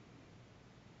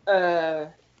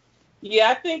 Yeah,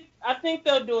 I think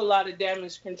they'll do a lot of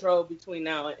damage control between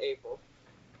now and April.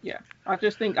 Yeah, I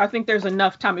think there's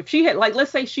enough time. If she had, like,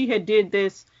 let's say she had did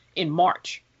this in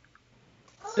March,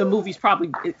 the movie's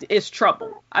probably it's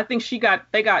trouble. I think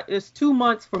it's 2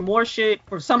 months for more shit,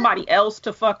 for somebody else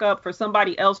to fuck up, for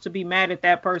somebody else to be mad at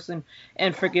that person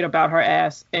and forget about her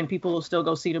ass, and people will still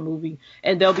go see the movie.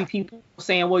 And there'll be people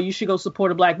saying, well, you should go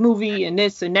support a black movie and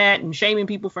this and that, and shaming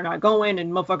people for not going,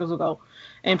 and motherfuckers will go,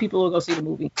 and people will go see the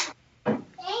movie.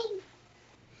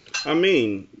 I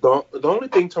mean, the only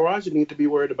thing Taraji needs to be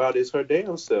worried about is her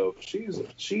damn self. She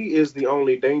is the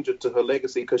only danger to her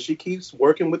legacy because she keeps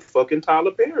working with fucking Tyler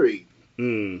Perry.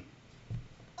 Right?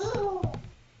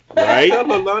 Tell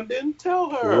her, London.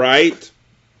 Tell her. Right?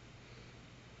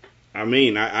 I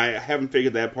mean, I haven't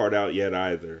figured that part out yet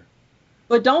either.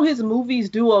 But don't his movies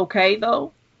do okay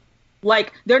though?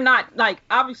 Like, they're not, like,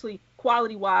 obviously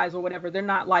quality wise or whatever, they're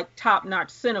not like top notch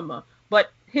cinema.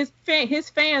 But his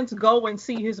fans go and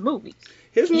see his movies.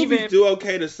 His movies do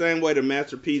okay the same way the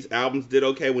Masterpiece albums did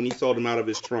okay when he sold them out of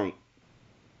his trunk.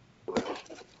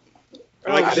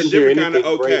 Like, I didn't hear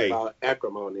anything great about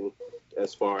Acrimony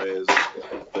as far as...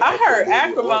 I heard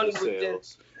Acrimony was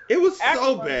just... It was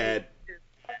so bad.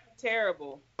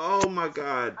 Terrible. Oh my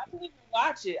God. I didn't even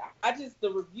watch it. The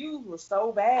reviews were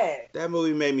so bad. That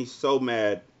movie made me so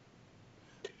mad.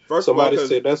 First somebody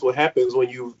said that's what happens when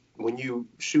you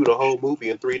shoot a whole movie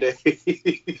in 3 days.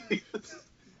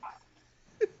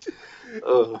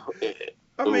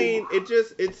 I mean,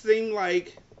 it seemed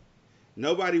like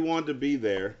nobody wanted to be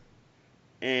there,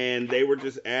 and they were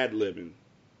just ad-libbing.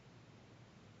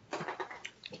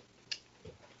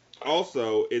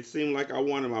 Also, it seemed like I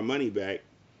wanted my money back,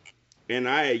 and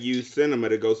I had used Cinema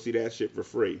to go see that shit for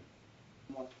free.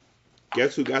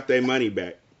 Guess who got their money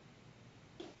back?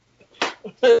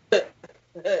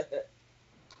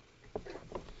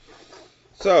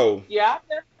 So yeah,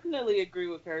 I definitely agree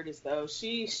with Curtis though.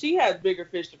 She has bigger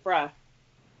fish to fry.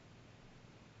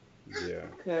 Yeah.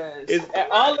 Because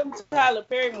all them Tyler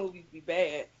Perry movies be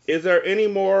bad. Is there any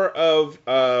more of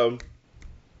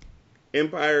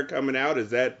Empire coming out? Is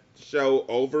that show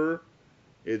over?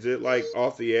 Is it like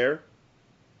off the air?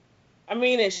 I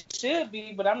mean, it should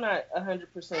be, but I'm not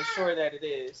 100% sure that it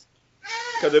is.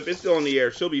 Because if it's still on the air,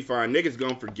 she'll be fine. Niggas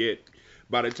gonna forget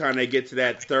by the time they get to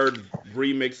that third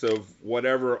remix of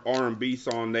whatever R&B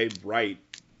song they write.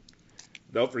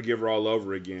 They'll forgive her all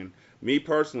over again. Me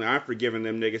personally, I've forgiven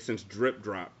them niggas since Drip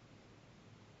Drop.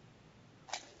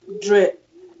 Drip,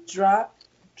 drop,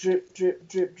 drip, drip,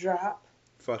 drip, drop.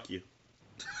 Fuck you.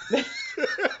 A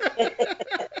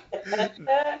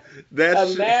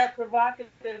mad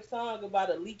provocative song about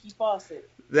a leaky faucet.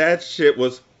 That shit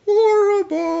was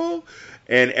horrible.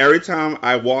 And every time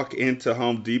I walk into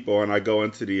Home Depot and I go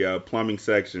into the plumbing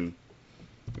section,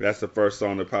 that's the first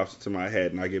song that pops into my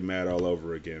head, and I get mad all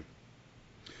over again.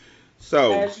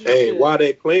 So, hey, while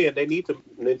they playing,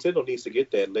 Nintendo needs to get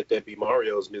that and let that be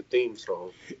Mario's new theme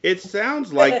song. it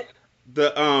sounds like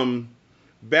the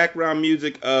background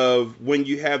music of when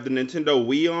you have the Nintendo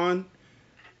Wii on.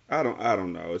 I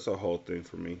don't know. It's a whole thing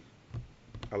for me.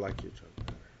 I like your joke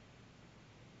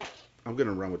better. I'm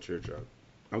gonna run with your joke.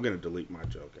 I'm gonna delete my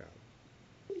joke out.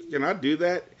 Can I do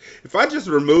that? If I just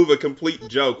remove a complete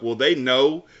joke, will they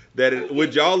know that?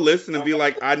 Would y'all listen and be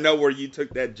like, I know where you took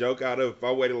that joke out of? If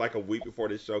I waited like a week before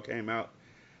this show came out,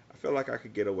 I feel like I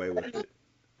could get away with it.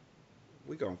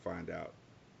 We gonna find out.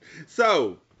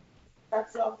 So,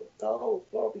 That's off the cold,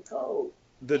 floor be cold.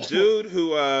 the dude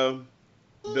who,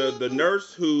 the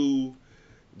nurse who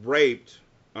raped,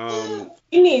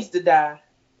 He needs to die.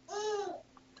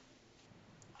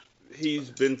 he's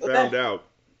been found out.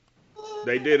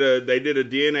 They did a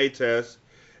DNA test,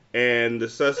 and the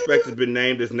suspect has been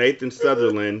named as Nathan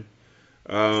Sutherland.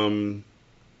 And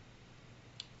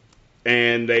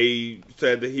they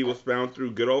said that he was found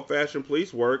through good old fashioned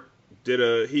police work.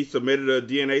 He submitted a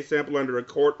DNA sample under a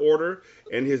court order,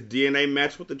 and his DNA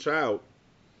matched with the child.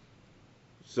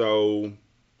 So,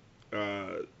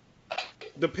 the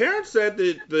parents said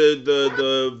that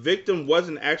the victim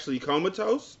wasn't actually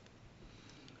comatose.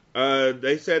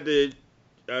 They said that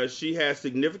she has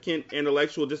significant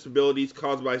intellectual disabilities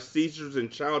caused by seizures in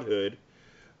childhood,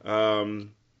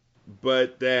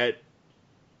 but that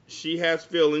she has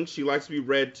feelings, she likes to be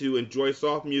read to, enjoys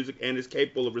soft music, and is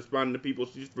capable of responding to people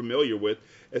she's familiar with,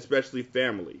 especially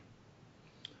family.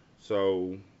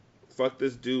 So, fuck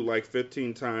this dude like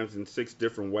 15 times in 6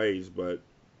 different ways, but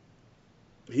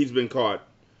he's been caught.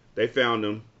 They found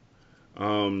him.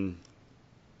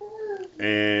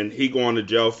 And he going to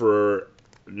jail for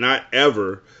not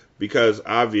ever, because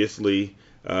obviously,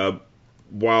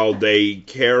 while they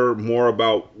care more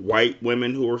about white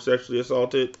women who were sexually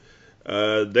assaulted,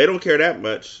 they don't care that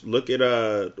much. Look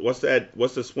at what's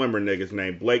the swimmer nigga's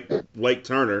name? Blake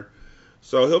Turner.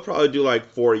 So he'll probably do like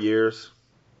 4 years,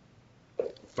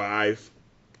 5,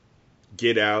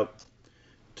 get out,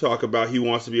 talk about he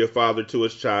wants to be a father to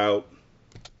his child,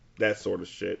 that sort of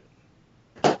shit.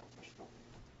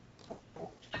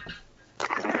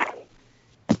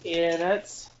 Yeah,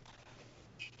 that's.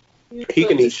 He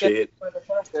can eat shit.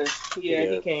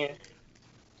 Yeah, he can.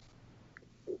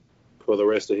 For the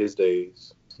rest of his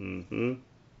days. Mm-hmm.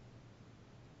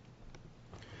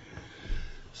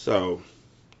 So,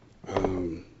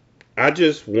 I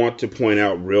just want to point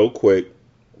out real quick,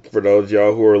 for those of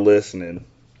y'all who are listening,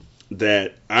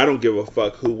 that I don't give a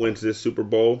fuck who wins this Super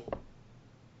Bowl.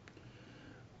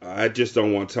 I just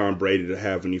don't want Tom Brady to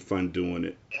have any fun doing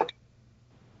it.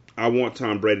 I want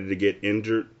Tom Brady to get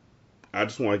injured. I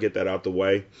just want to get that out the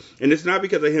way. And it's not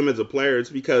because of him as a player. It's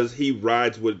because he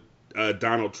rides with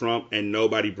Donald Trump and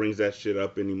nobody brings that shit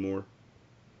up anymore.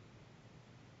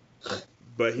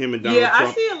 But him and Donald Trump.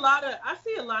 I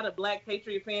see a lot of Black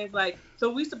Patriot fans like, so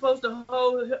we supposed to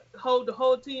hold the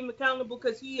whole team accountable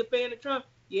because he a fan of Trump?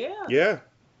 Yeah. Yeah.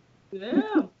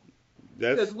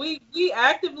 Because we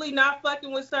actively not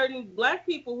fucking with certain Black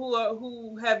people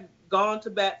who have gone to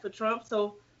bat for Trump.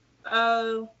 So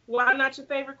why not your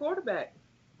favorite quarterback?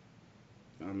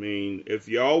 I mean, if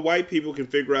y'all white people can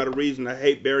figure out a reason to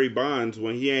hate Barry Bonds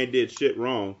when he ain't did shit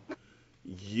wrong,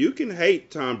 you can hate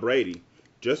Tom Brady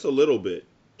just a little bit.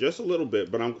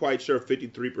 But I'm quite sure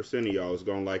 53% of y'all is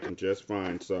going to like him just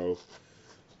fine. So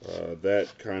that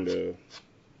kind of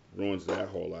ruins that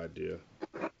whole idea.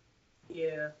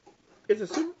 Yeah.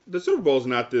 The Super Bowl's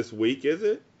not this week, is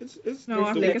it? It's No,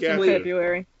 I the think week it's in after.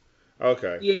 February.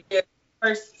 Okay. Yeah.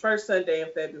 First Sunday in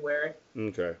February.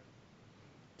 Okay.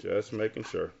 Just making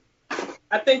sure.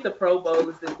 I think the Pro Bowl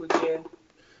is this weekend.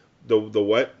 The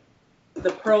what?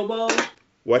 The Pro Bowl.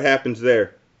 What happens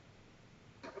there?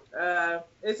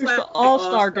 It's It's like the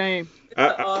All-Star game. It's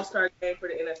the All-Star game for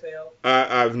the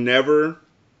NFL.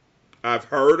 I've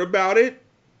heard about it.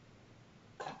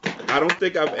 I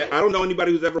don't know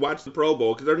anybody who's ever watched the Pro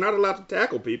Bowl because they're not allowed to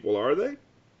tackle people, are they?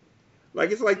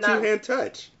 Like it's like No. two-hand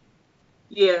touch.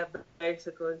 Yeah,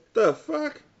 basically. The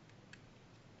fuck?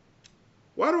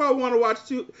 Why do I want to watch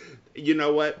two? You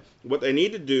know what? What they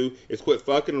need to do is quit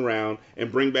fucking around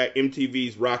and bring back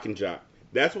MTV's Rock and Jock.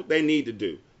 That's what they need to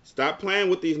do. Stop playing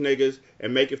with these niggas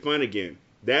and make it fun again.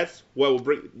 That's what will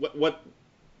bring. What?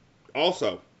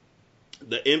 Also,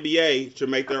 The NBA should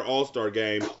make their All-Star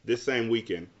game this same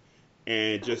weekend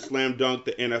and just slam dunk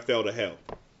the NFL to hell.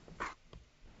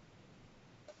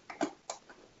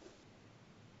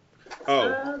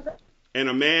 Oh, and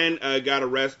a man got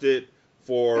arrested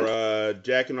for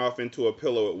jacking off into a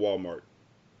pillow at Walmart.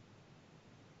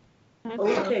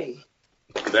 Okay.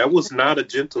 That was not a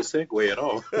gentle segue at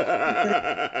all.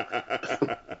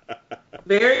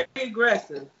 Very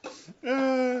aggressive.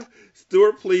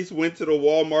 Stewart police went to the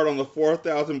Walmart on the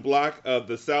 4,000 block of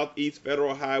the Southeast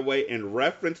Federal Highway in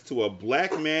reference to a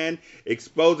black man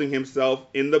exposing himself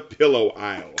in the pillow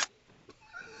aisle.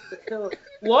 So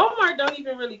Walmart don't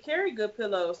even really carry good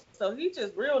pillows, so he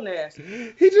just real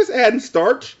nasty. He just adding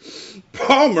starch.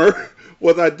 Palmer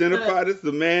was identified as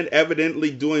the man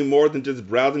evidently doing more than just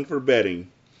browsing for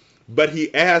bedding, but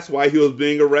he asked why he was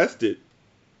being arrested.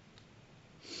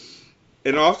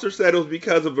 An officer said it was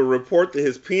because of a report that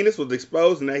his penis was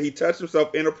exposed and that he touched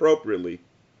himself inappropriately.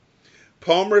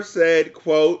 Palmer said,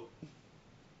 quote,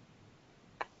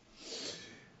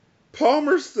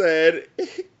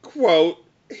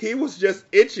 he was just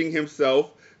itching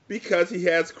himself because he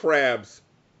has crabs.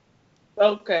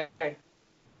 Okay.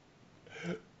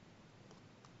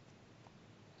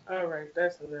 All right,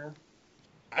 that's enough.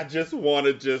 I just want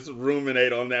to just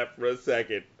ruminate on that for a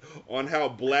second, on how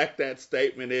black that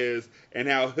statement is and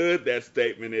how hood that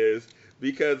statement is,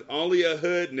 because only a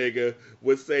hood nigga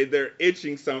would say they're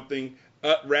itching something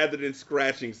rather than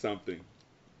scratching something.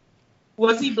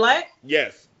 Was he black?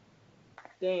 Yes.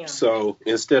 Damn. So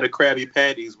instead of Krabby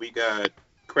Patties, we got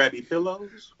Krabby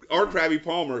Pillows? Or Krabby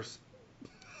Palmers.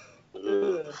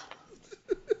 Ugh.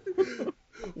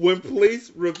 When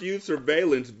police reviewed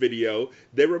surveillance video,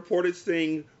 they reported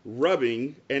seeing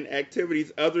rubbing and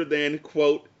activities other than,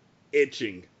 quote,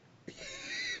 itching.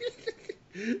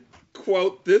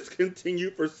 Quote, this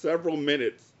continued for several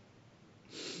minutes.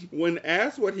 When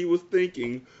asked what he was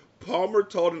thinking, Palmer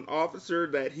told an officer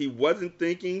that he wasn't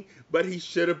thinking, but he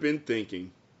should have been thinking.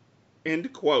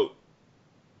 End quote.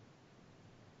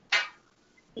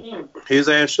 His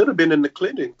ass should have been in the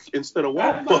clinic instead of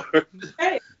Walmart.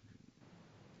 Hey.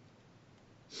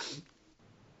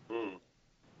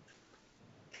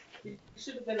 He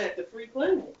should have been at the free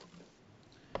clinic.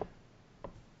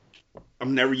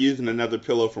 I'm never using another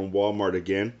pillow from Walmart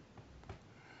again.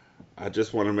 I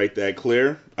just want to make that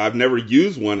clear. I've never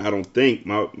used one, I don't think.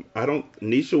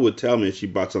 Nisha would tell me if she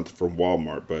bought something from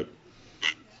Walmart, but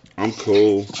I'm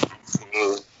cool.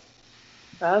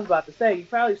 I was about to say, you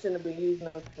probably shouldn't have been using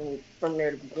them from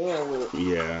there to begin with.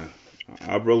 Yeah.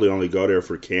 I really only go there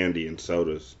for candy and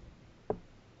sodas.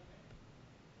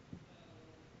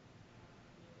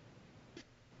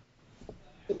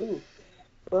 Ooh.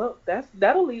 Well,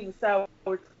 that'll leave a sour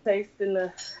taste in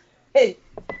the. Hey,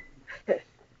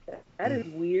 that is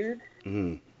weird.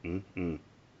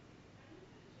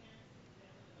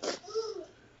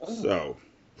 So,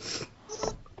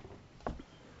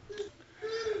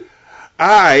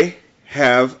 I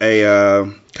have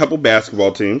a couple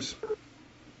basketball teams,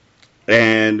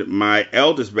 and my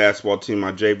eldest basketball team,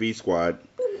 my JV squad,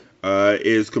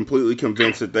 is completely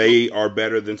convinced that they are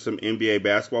better than some NBA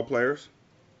basketball players.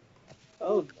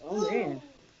 Oh man.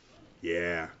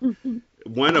 Yeah.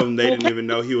 One of them, they didn't even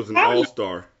know he was an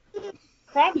all-star.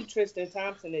 Probably Tristan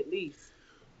Thompson at least.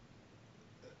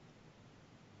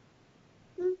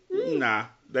 Nah,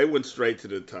 they went straight to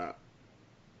the top.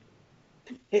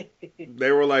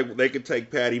 They were like, they could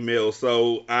take Patty Mills.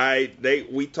 So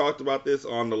we talked about this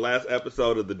on the last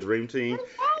episode of the Dream Team,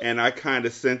 and I kind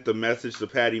of sent the message to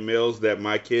Patty Mills that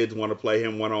my kids want to play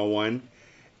him one-on-one,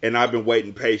 and I've been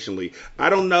waiting patiently. I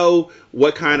don't know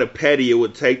what kind of petty it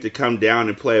would take to come down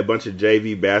and play a bunch of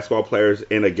JV basketball players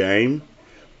in a game,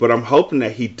 but I'm hoping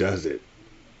that he does it.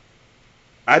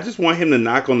 I just want him to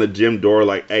knock on the gym door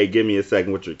like, hey, give me a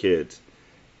second with your kids.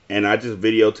 And I just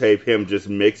videotape him just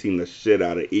mixing the shit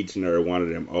out of each and every one of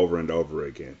them over and over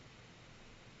again.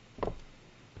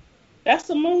 That's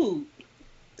a mood.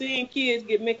 Seeing kids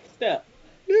get mixed up.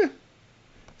 Yeah.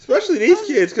 Especially these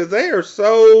kids, because they are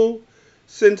so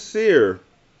sincere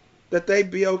that they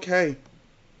be okay.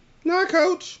 Nah,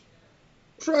 coach.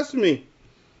 Trust me.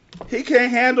 He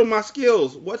can't handle my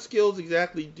skills. What skills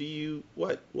exactly do you...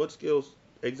 What skills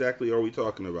exactly are we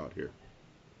talking about here?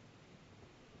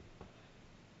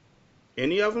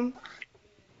 Any of them?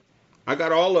 I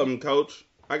got all of them, coach.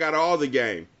 I got all the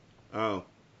game. Oh. All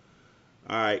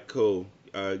right, cool.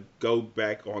 Go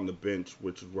back on the bench,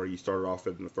 which is where you started off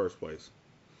in the first place.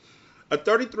 A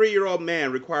 33-year-old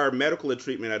man required medical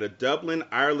treatment at a Dublin,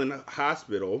 Ireland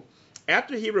hospital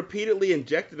after he repeatedly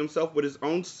injected himself with his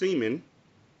own semen.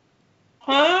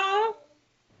 Huh?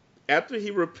 after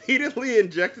he repeatedly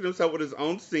injected himself with his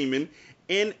own semen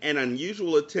in an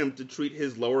unusual attempt to treat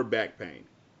his lower back pain.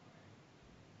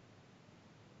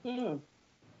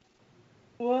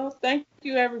 Well, thank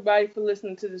you everybody for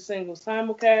listening to the single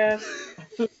simulcast.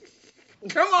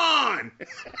 Come on!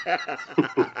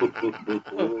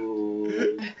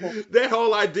 That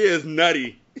whole idea is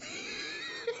nutty.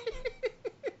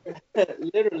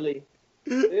 Literally.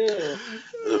 Yeah.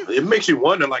 It makes you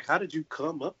wonder, like, how did you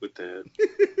come up with that?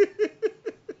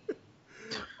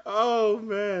 Oh,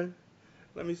 man.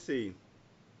 Let me see.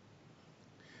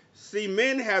 See,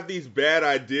 men have these bad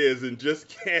ideas and just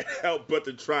can't help but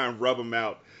to try and rub them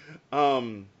out.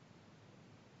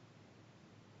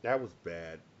 That was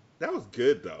bad. That was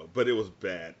good, though, but it was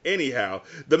bad. Anyhow,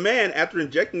 the man, after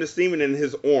injecting the semen in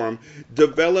his arm,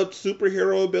 developed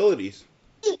superhero abilities.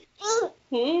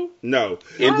 No.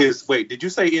 Wait, did you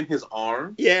say in his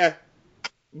arm? Yeah,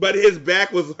 but his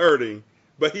back was hurting.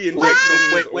 But he injected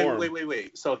it in his arm.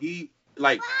 Wait. So he,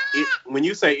 like, when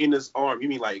you say in his arm, you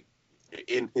mean like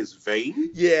in his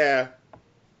vein? Yeah.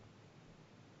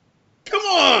 Come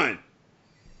on!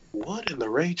 What in the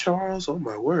Ray Charles? Oh,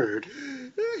 my word.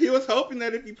 He was hoping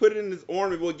that if he put it in his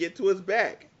arm, it would get to his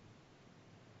back.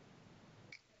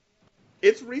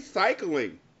 It's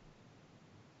recycling.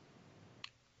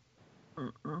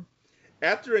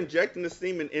 After injecting the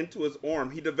semen into his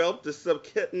arm, he developed a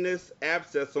subcutaneous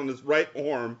abscess on his right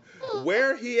arm,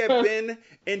 where he had been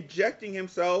injecting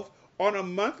himself on a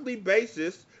monthly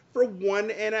basis for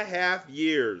 1.5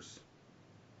 years.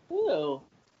 Ew.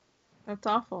 That's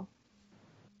awful.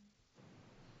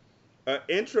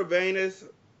 Intravenous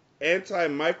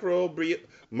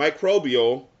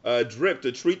antimicrobial drip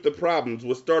to treat the problems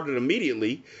was started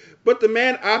immediately, but the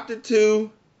man opted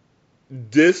to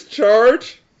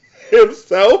discharge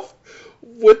himself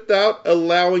without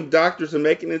allowing doctors to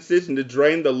make an incision to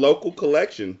drain the local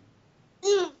collection.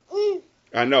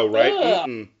 I know,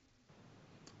 right?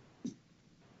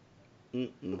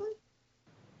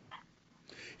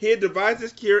 He had devised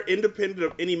this cure independent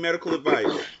of any medical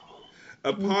advice.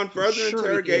 Upon further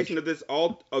interrogation of this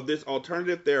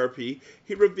alternative therapy,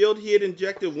 he revealed he had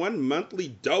injected 1 monthly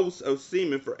dose of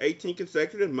semen for 18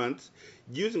 consecutive months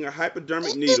using a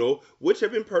hypodermic needle, which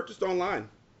had been purchased online.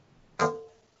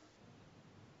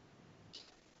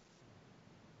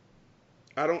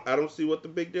 I don't see what the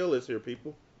big deal is here,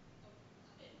 people.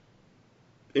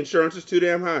 Insurance is too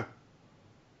damn high.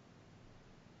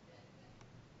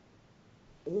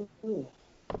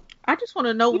 I just want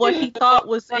to know what he thought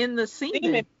was in the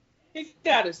semen. He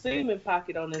got a semen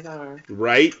pocket on his arm.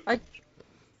 Right? Like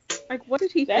what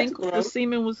did he think the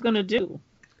semen was going to do?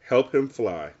 Help him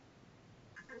fly.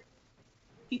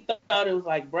 He thought it was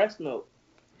like breast milk.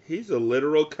 He's a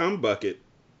literal cum bucket.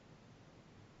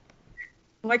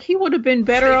 Like, he would have been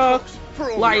better off,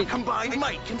 like,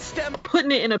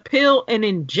 putting it in a pill and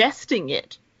ingesting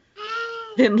it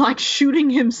than, like,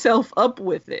 shooting himself up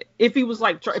with it. If he was,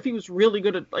 like, if he was really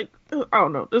good at, like, I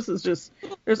don't know. This is just,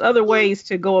 there's other ways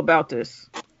to go about this.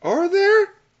 Are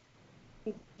there?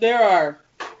 There are.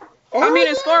 I mean,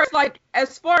 as far as,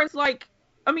 like,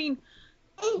 I mean,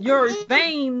 your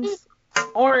veins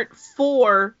aren't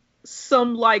for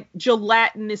some, like,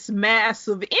 gelatinous mass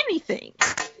of anything.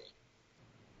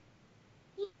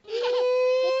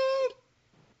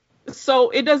 So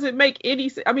it doesn't make any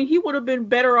sense. I mean, he would have been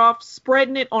better off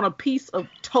spreading it on a piece of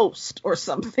toast or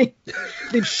something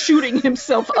than shooting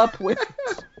himself up with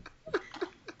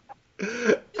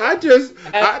it. I just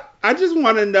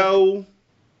want to know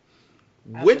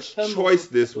which choice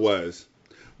this was.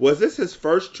 Was this his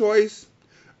first choice,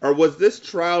 or was this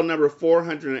trial number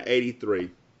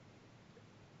 483?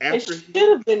 It should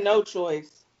have been no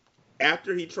choice.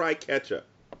 After he tried ketchup.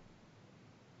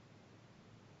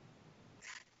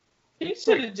 He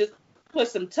should have just put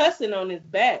some tussin on his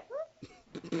back.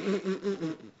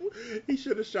 He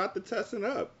should have shot the tussin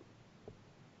up.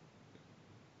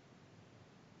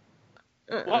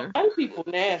 Why are people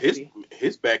nasty?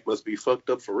 His back must be fucked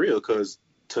up for real, because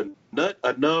to nut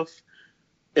enough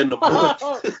in the month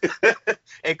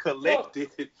and collect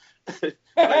it,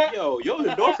 like, yo, your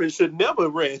endorphins should never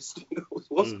rest.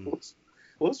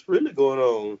 What's really going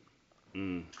on?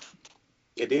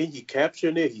 And then he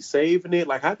capturing it, he's saving it.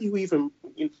 Like, how do you even...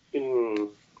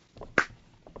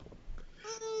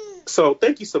 So,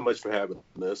 thank you so much for having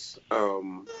us.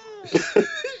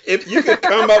 If you could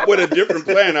come up with a different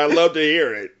plan, I'd love to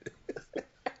hear it.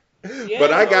 Yeah,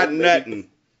 but I got nothing.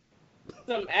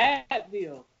 Some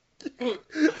Advil.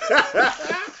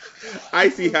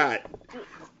 Icy hot.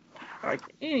 Like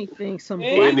anything, some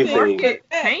black market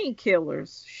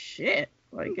painkillers. Shit.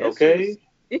 Like, okay.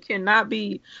 It cannot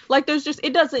be, like, there's just,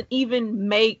 it doesn't even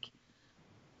make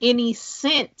any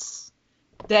sense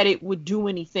that it would do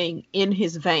anything in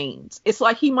his veins. It's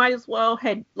like he might as well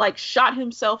had like shot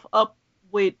himself up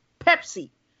with Pepsi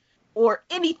or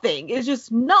anything. It's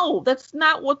just, no, that's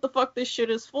not what the fuck this shit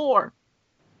is for.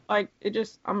 Like, it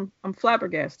just, I'm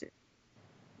flabbergasted.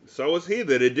 So is he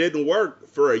that it didn't work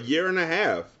for a year and a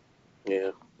half.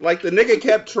 Yeah. Like, the nigga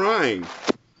kept trying.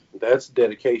 That's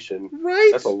dedication. Right?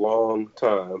 That's a long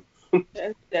time.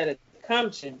 That's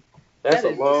dedication. That's That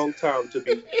a is- long time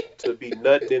to be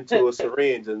nutting into a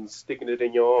syringe and sticking it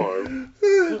in your arm.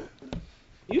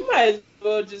 You might as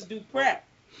well just do crack.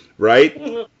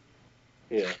 Right?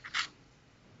 Yeah.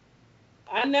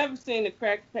 I never seen a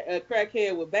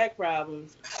crackhead with back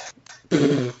problems.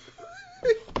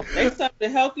 They some of the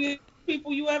healthiest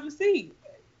people you ever see.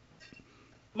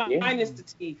 Minus the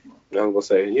teeth. I'm gonna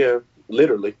say, yeah,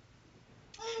 literally.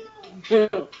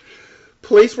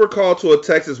 Police were called to a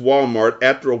Texas Walmart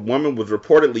after a woman was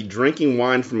reportedly drinking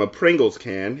wine from a Pringles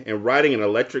can and riding an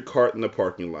electric cart in the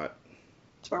parking lot.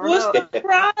 What's the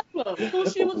problem? Who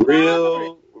she was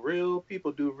bothering? Real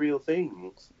people do real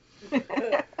things. She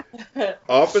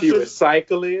Officers,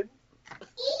 recycling.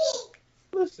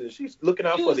 Listen, she's looking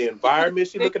out for the environment.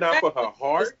 She's looking out for her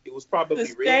heart. It was probably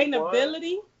real wine.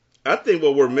 Sustainability. I think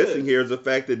what we're missing here is the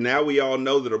fact that now we all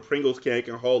know that a Pringles can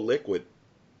hold liquid.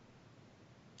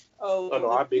 Oh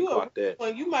no, I've been caught that.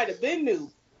 Well, you might have been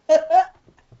new.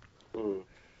 Mm.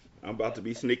 I'm about to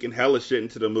be sneaking hella shit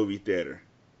into the movie theater.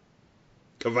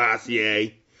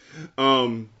 Cavassier.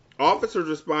 Officers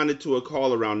responded to a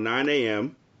call around 9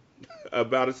 a.m.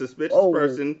 about a suspicious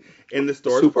person in the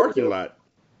store's Super parking good. lot.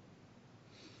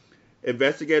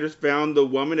 Investigators found the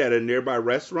woman at a nearby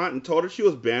restaurant and told her she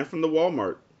was banned from the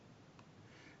Walmart.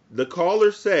 The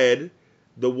caller said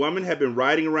the woman had been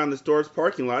riding around the store's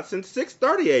parking lot since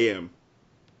 6:30 a.m.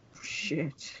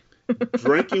 Shit.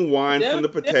 drinking wine from the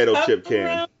potato chip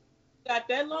can. Got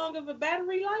that long of a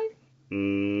battery life?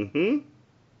 Mm-hmm.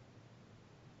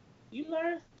 You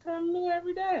learn something new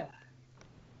every day.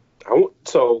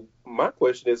 So my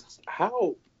question is,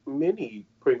 how many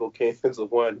Pringle cans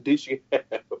of wine did she have?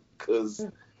 Because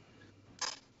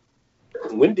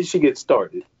when did she get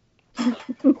started?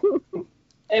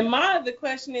 And my other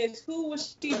question is, who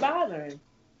was she bothering?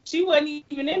 She wasn't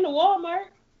even in the Walmart.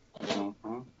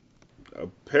 Mm-hmm.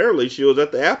 Apparently, she was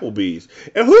at the Applebee's.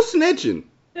 And who's snitching?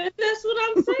 That's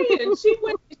what I'm saying.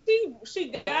 She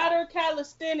got her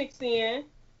calisthenics in,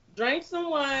 drank some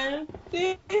wine,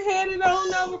 then headed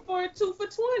on over for a 2 for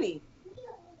 $20.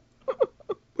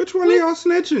 Which one of y'all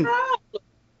snitching? Problem.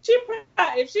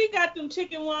 If she got them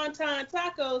chicken wonton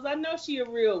tacos, I know she a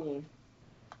real one.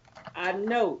 I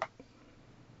know.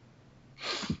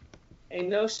 Ain't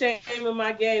no shame in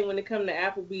my game when it come to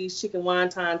Applebee's chicken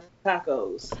wonton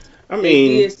tacos. I They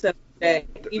mean, did something that,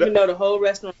 even though the whole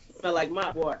restaurant smelled like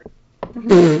mop water.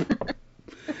 it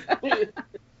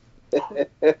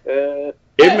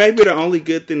may be the only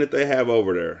good thing that they have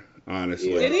over there,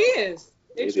 honestly. It is.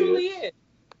 It truly is. is.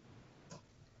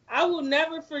 I will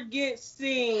never forget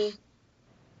seeing.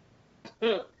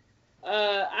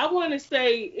 I want to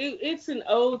say it's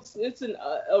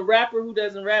a rapper who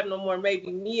doesn't rap no more,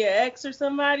 maybe Mia X or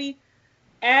somebody,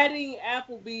 adding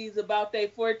Applebee's about their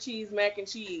 4-cheese mac and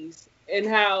cheese and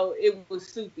how it was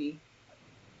soupy.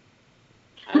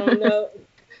 I don't know.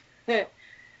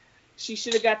 She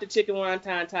should have got the chicken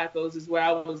wonton tacos is where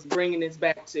I was bringing this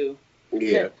back to.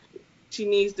 Yeah. She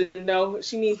needs to know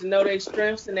their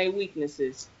strengths and their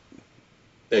weaknesses.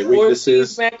 They 4 weaknesses,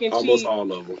 cheese, mac and almost cheese. all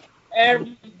of them.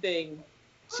 Everything.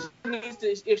 She needs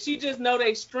to, if she just know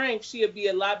their strength, she'll be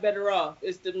a lot better off.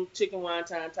 It's the chicken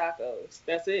wonton tacos.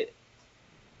 That's it.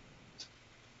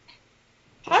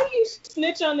 How do you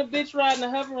snitch on the bitch riding a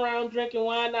hover around drinking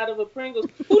wine out of a Pringles?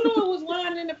 Who knew it was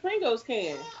wine in the Pringles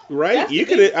can? Right? That's You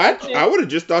the could. big I would have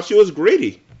just thought she was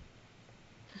greedy.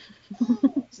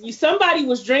 Somebody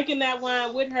was drinking that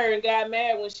wine with her and got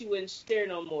mad when she wouldn't share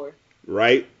no more.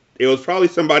 Right? It was probably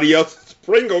somebody else's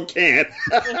Pringle can.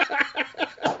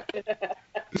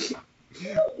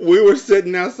 We were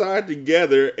sitting outside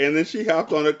together, and then she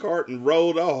hopped on a cart and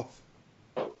rolled off.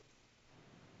 And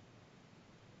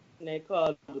they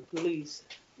called the police.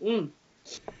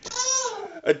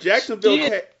 A Jacksonville She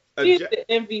cat. She's the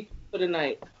MVP for the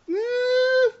night.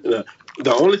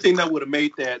 The only thing that would have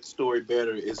made that story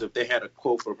better is if they had a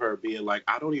quote from her being like,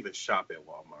 "I don't even shop at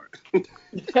Walmart."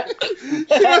 She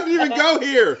doesn't even go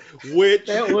here. Which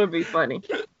That would be funny.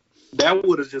 That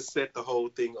would have just set the whole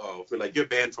thing off. We're like, "You're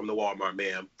banned from the Walmart,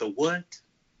 ma'am." The what?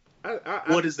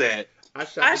 What is that? I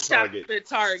shop I at shop Target. at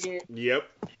Target. Yep.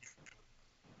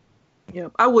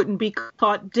 Yep. I wouldn't be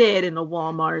caught dead in a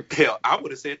Walmart. Hell, I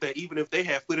would have said that even if they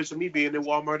had footage of me being in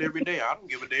Walmart every day. I don't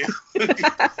give a damn.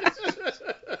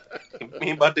 I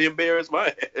ain't about to embarrass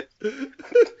my ass.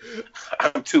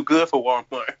 I'm too good for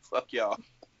Walmart. Fuck y'all.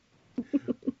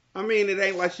 I mean, it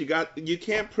ain't like you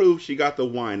can't prove she got the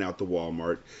wine out the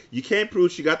Walmart. You can't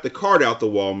prove she got the card out the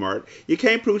Walmart. You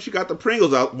can't prove she got the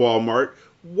Pringles out Walmart.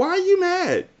 Why are you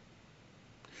mad?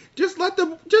 Just let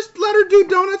her do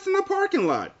donuts in the parking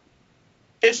lot.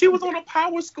 And she was on a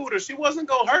power scooter. She wasn't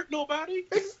gonna hurt nobody.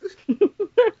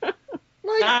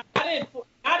 Not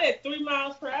at 3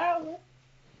 miles per hour.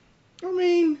 I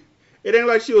mean, it ain't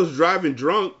like she was driving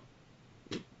drunk.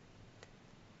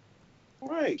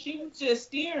 Right. She was just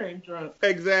steering drunk.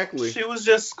 Exactly. She was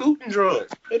just scooting drunk.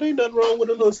 It ain't nothing wrong with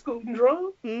a little scooting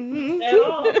drunk. Mm-hmm. At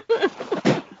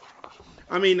all.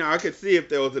 I mean, I could see if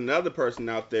there was another person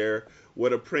out there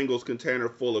with a Pringles container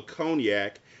full of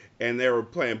cognac and they were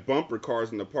playing bumper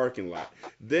cars in the parking lot.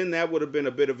 Then that would have been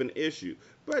a bit of an issue.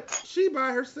 But she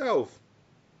by herself.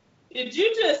 Did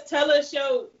you just tell us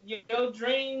your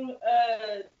dream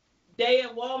day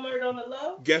at Walmart on the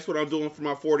low? Guess what I'm doing for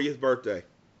my 40th birthday?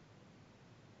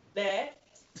 That.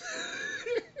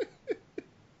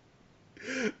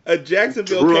 A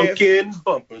Jacksonville drunken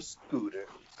bumper scooter.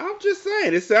 I'm just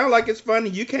saying, it sounds like it's funny.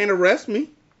 You can't arrest me.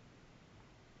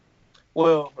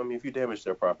 Well, I mean, if you damage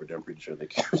their property, I'm pretty sure they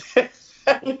can.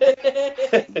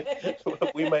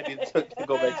 We might need to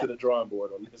go back to the drawing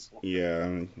board on this one.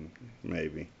 Yeah,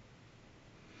 maybe.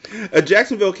 A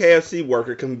Jacksonville KFC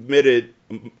worker committed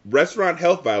restaurant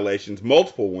health violations,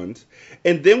 multiple ones,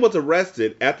 and then was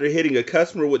arrested after hitting a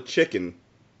customer with chicken,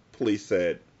 police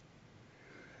said.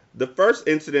 The first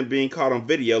incident being caught on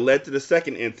video led to the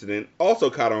second incident, also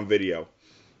caught on video,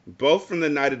 both from the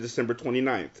night of December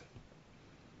 29th.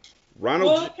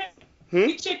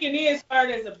 Chicken is hard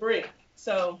as a brick,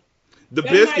 so the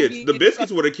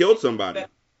biscuits would have killed somebody.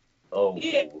 Oh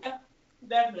yeah,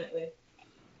 definitely.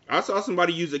 I saw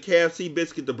somebody use a KFC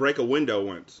biscuit to break a window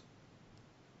once.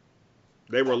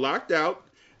 They were locked out.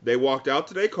 They walked out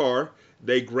to their car.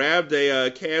 They grabbed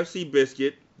a KFC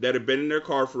biscuit that had been in their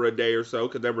car for a day or so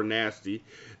because they were nasty.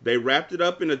 They wrapped it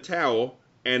up in a towel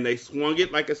and they swung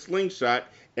it like a slingshot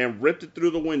and ripped it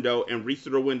through the window and reached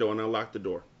through the window and unlocked the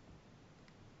door.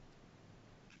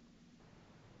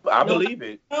 I believe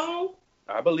it.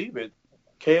 I believe it.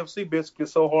 KFC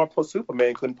biscuits so hard,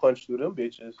 Superman couldn't punch through them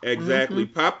bitches. Exactly.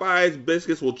 Mm-hmm. Popeye's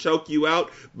biscuits will choke you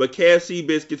out, but KFC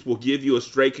biscuits will give you a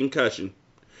straight concussion.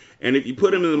 And if you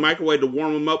put them in the microwave to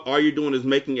warm them up, all you're doing is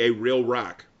making a real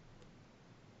rock.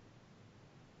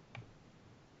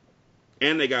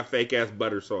 And they got fake-ass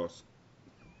butter sauce.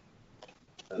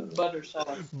 Butter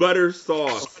sauce. Butter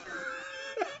sauce.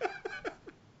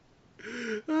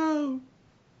 Oh.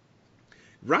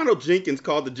 Ronald Jenkins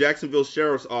called the Jacksonville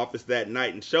Sheriff's Office that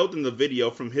night and showed them the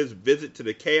video from his visit to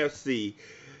the KFC.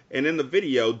 And in the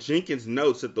video, Jenkins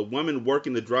notes that the woman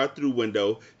working the drive-thru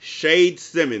window, Shade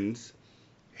Simmons,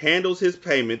 handles his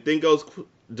payment, then goes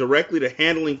directly to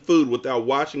handling food without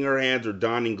washing her hands or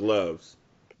donning gloves.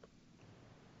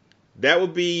 That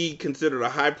would be considered a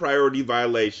high-priority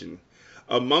violation.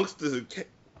 Amongst that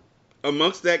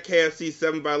KFC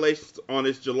 7 violations on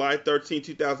its July 13,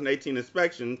 2018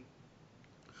 inspection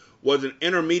was an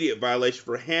intermediate violation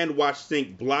for hand wash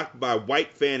sink blocked by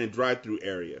white fan in drive-thru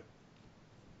area.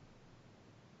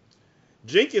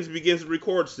 Jenkins begins to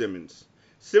record Simmons.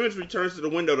 Simmons returns to the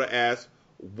window to ask,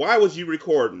 "Why was you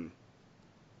recording?"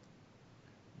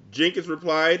 Jenkins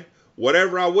replied,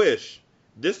 "Whatever I wish.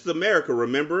 This is America,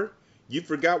 remember? You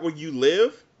forgot where you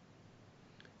live?"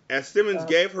 As Simmons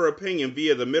gave her opinion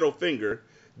via the middle finger,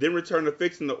 then returned to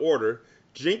fixing the order,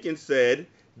 Jenkins said,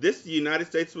 "This is the United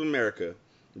States of America.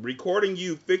 Recording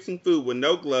you fixing food with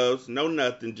no gloves, no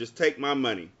nothing, just take my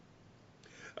money."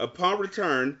 Upon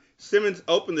return, Simmons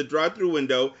opened the drive-thru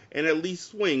window and at least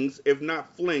swings, if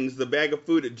not flings, the bag of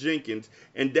food at Jenkins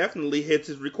and definitely hits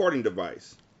his recording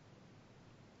device.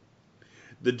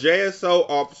 The JSO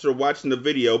officer watching the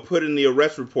video put in the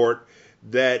arrest report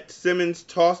that Simmons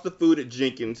tossed the food at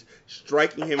Jenkins,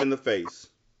 striking him in the face.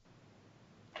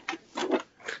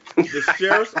 The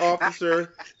sheriff's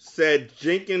officer said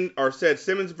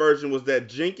Simmons' version was that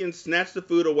Jenkins snatched the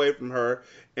food away from her,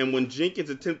 and when Jenkins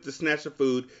attempted to snatch the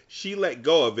food, she let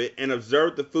go of it and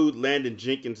observed the food land in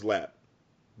Jenkins' lap.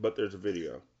 But there's a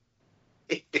video.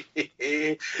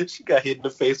 She got hit in the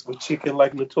face with chicken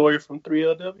like Latoya from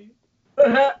 3LW.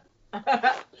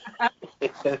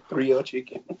 3L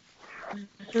chicken.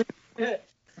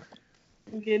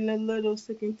 I'm getting a little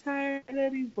sick and tired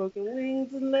of these broken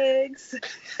wings and legs.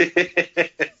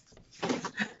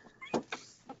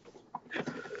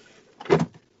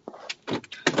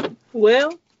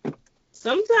 Well,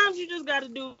 sometimes you just gotta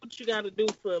do what you gotta do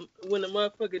for when the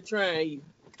motherfucker trying you.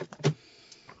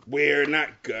 We're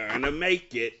not gonna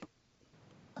make it.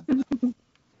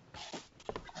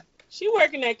 She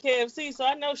working at KFC, so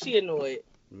I know she annoyed.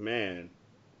 Man,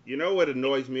 you know what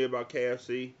annoys me about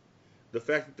KFC? The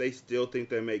fact that they still think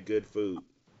they make good food.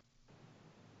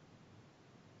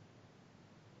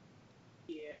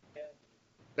 Yeah.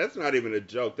 That's not even a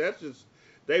joke. That's just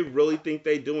they really think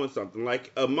they doing something.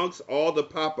 Like amongst all the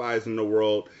Popeyes in the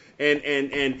world,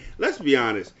 and let's be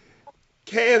honest,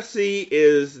 KFC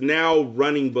is now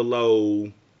running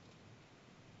below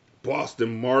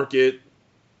Boston Market,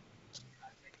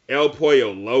 El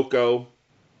Pollo Loco,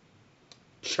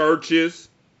 Church's,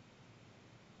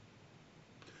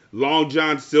 Long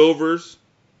John Silver's,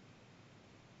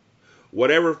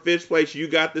 whatever fish place you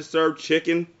got to serve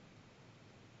chicken.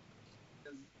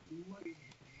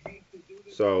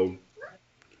 So,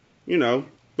 you know,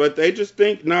 but they just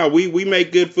think, no, we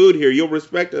make good food here. You'll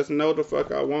respect us. No, the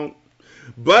fuck I won't.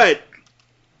 But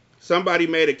somebody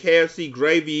made a KFC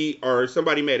gravy, or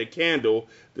somebody made a candle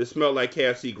that smelled like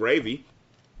KFC gravy.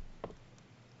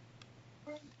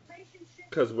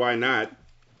 Because why not?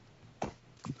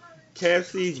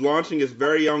 KFC's launching its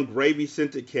very own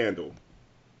gravy-scented candle.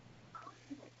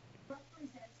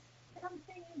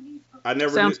 I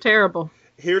never Sounds knew. terrible.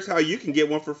 Here's how you can get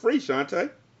one for free,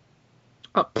 Shantae.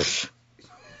 Oh, psh.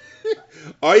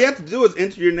 All you have to do is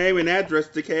enter your name and address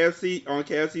to KFC on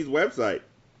KFC's website.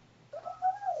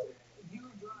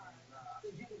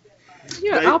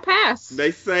 Yeah, I'll pass.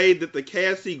 They say that the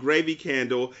KFC gravy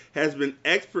candle has been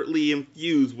expertly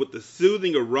infused with the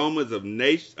soothing aromas of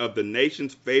the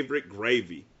nation's favorite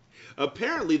gravy.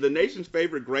 Apparently, the nation's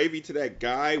favorite gravy to that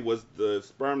guy was the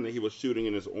sperm that he was shooting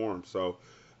in his arm. So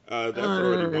that's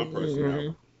already one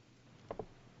person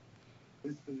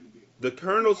out. The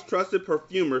Colonel's trusted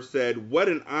perfumer said, "What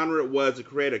an honor it was to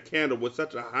create a candle with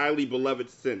such a highly beloved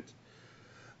scent.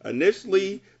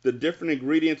 Initially, the different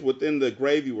ingredients within the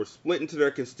gravy were split into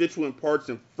their constituent parts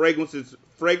and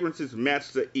fragrances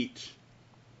matched to each.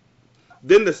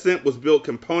 Then the scent was built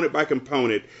component by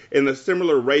component in the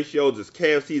similar ratios as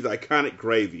KFC's iconic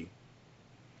gravy.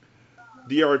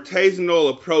 The artisanal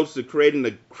approach to creating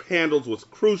the candles was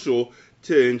crucial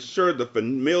to ensure the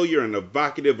familiar and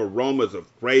evocative aromas of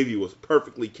gravy was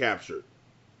perfectly captured."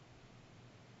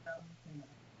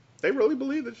 They really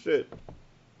believe this shit.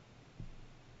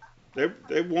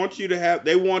 They want you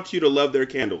to love their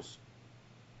candles,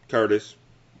 Curtis.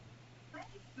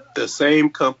 The same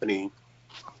company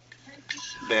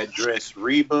that dressed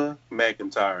Reba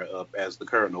McEntire up as the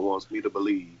Colonel wants me to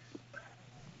believe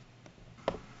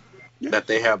that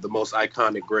they have the most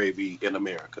iconic gravy in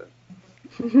America.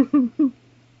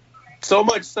 So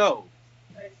much so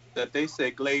that they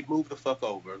said, "Glade, move the fuck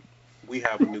over. We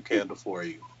have a new candle for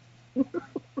you."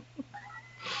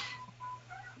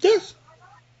 Yes.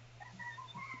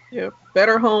 Yeah.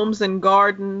 Better Homes and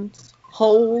Gardens,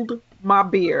 hold my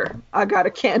beer. I got a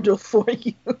candle for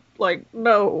you. Like,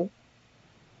 no.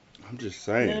 I'm just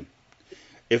saying.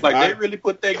 If Like, I they really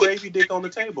put that gravy dick on the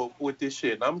table with this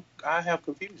shit. I have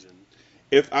confusion.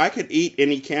 if I could eat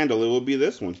any candle, it would be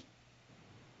this one.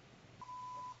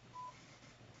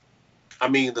 I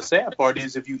mean, the sad part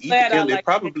is if you eat the Glad I candle, it like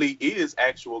probably is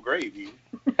actual gravy.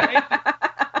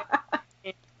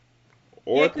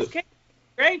 Or Yeah, because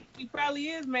gravy probably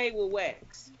is made with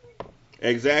wax.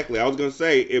 exactly. I was gonna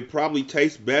say it probably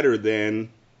tastes better than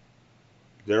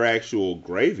their actual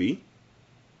gravy.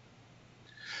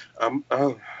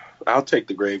 I'll take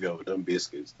the gravy over them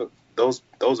biscuits. Those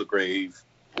are grave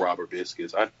robber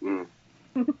biscuits.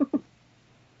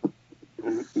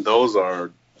 Those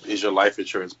is your life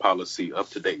insurance policy up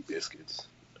to date biscuits.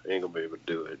 I ain't gonna be able to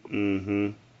do it. Mm-hmm.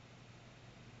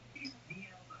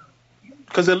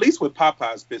 Because at least with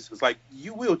Popeye's biscuits, like,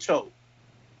 you will choke.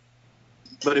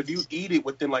 But if you eat it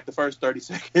within like the first 30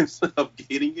 seconds of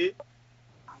getting it,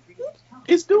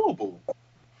 it's doable.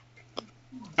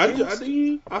 I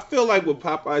feel like with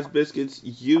Popeye's biscuits,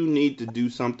 you need to do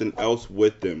something else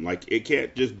with them. Like, it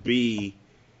can't just be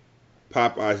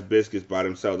Popeye's biscuits by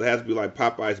themselves. It has to be like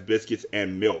Popeye's biscuits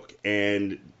and milk,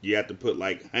 and you have to put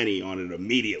like honey on it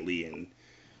immediately. And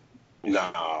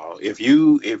No, if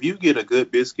you get a good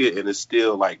biscuit and it's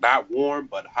still like not warm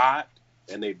but hot,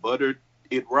 and they buttered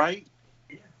it right,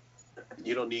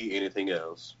 you don't need anything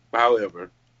else. However,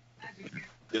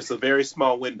 there's a very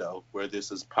small window where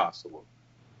this is possible.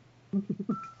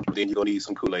 Then you're gonna need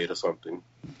some Kool-Aid or something.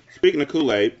 speaking of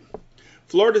Kool-Aid,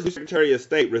 Florida's Secretary of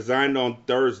State resigned on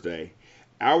Thursday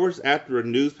hours after a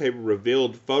newspaper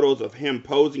revealed photos of him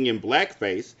posing in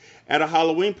blackface at a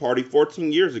Halloween party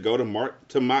 14 years ago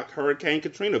to mock Hurricane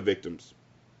Katrina victims.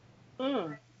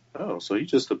 Mm. Oh, so you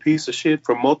just a piece of shit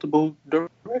from multiple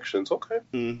directions. Okay.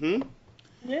 Mm-hmm.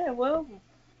 Yeah, well,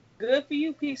 good for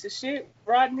you, piece of shit.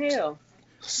 Rotten hell.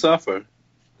 Suffer.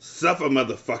 Suffer,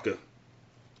 motherfucker.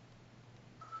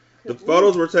 The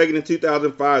photos were taken in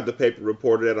 2005, the paper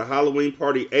reported, at a Halloween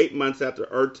party 8 months after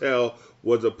Ertel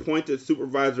was appointed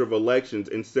supervisor of elections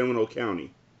in Seminole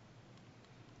County.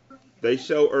 They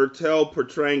show Ertel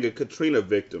portraying a Katrina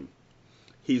victim.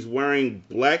 He's wearing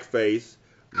blackface,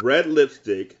 red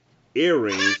lipstick,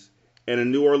 earrings, and a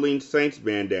New Orleans Saints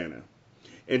bandana.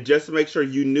 And just to make sure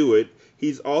you knew it,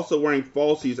 he's also wearing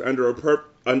falsies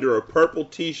under a purple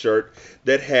t-shirt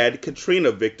that had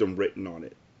Katrina victim written on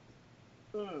it.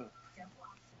 Mm.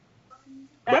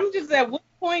 I'm just, at what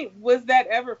point was that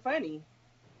ever funny?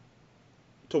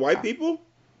 To white people?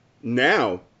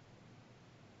 Now.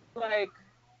 Like,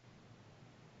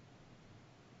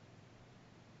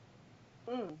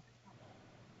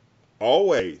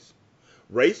 Always.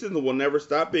 Racism will never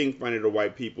stop being funny to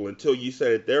white people until you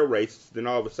say that they're racist. Then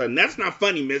all of a sudden, that's not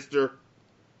funny, mister.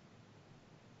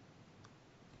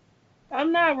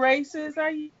 I'm not racist.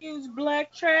 I use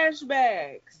black trash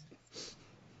bags.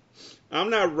 I'm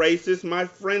not racist. My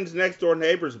friend's next door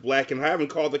neighbor's black, and I haven't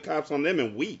called the cops on them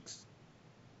in weeks.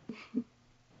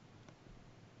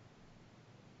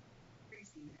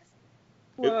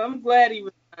 Well, I'm glad he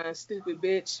was a stupid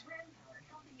bitch.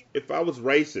 If I was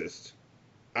racist,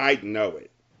 I'd know it.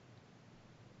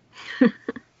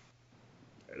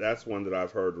 That's one that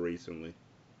I've heard recently.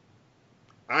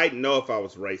 I'd know if I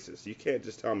was racist. You can't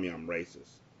just tell me I'm racist.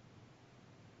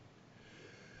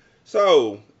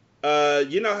 So,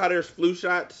 you know how there's flu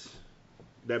shots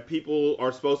that people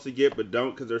are supposed to get but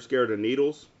don't because they're scared of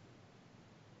needles?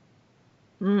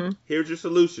 Mm-hmm. Here's your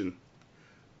solution.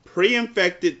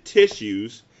 Pre-infected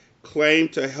tissues claim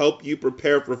to help you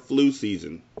prepare for flu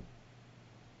season.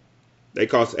 They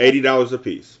cost $80 a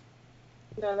piece.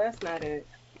 No, that's not it.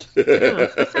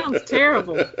 That sounds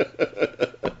terrible.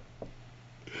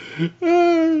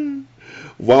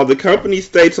 While the company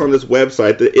states on its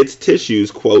website that its tissues,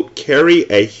 quote, carry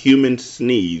a human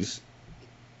sneeze.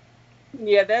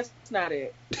 Yeah, that's not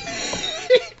it.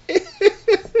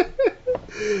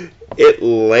 It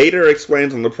later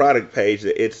explains on the product page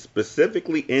that it's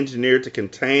specifically engineered to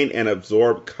contain and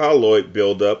absorb colloid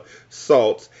buildup,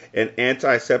 salts, and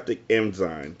antiseptic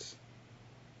enzymes,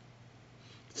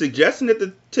 suggesting that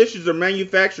the tissues are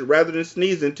manufactured rather than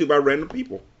sneezed into by random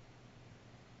people.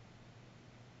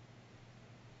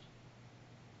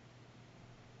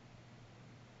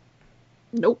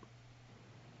 Nope.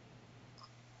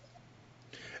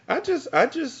 I just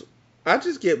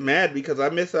get mad because I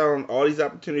miss out on all these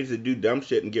opportunities to do dumb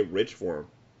shit and get rich for them.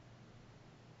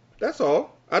 That's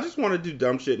all. I just want to do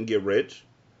dumb shit and get rich.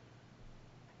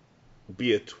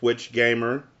 Be a Twitch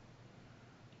gamer.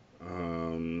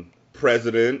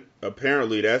 President.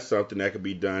 Apparently that's something that could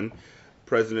be done.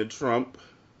 President Trump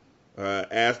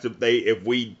asked if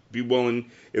Democrats be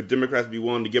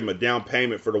willing to give him a down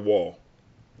payment for the wall.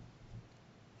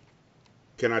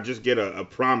 Can I just get a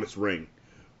promise ring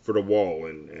for the wall?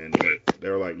 And they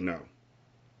were like, no.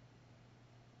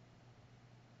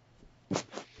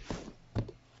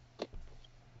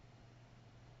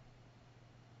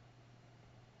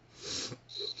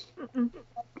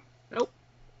 Nope.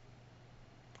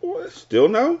 What? Still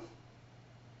no?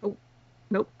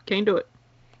 Nope. Can't do it.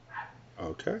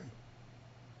 Okay.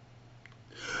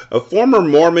 A former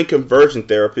Mormon conversion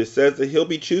therapist says that he'll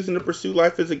be choosing to pursue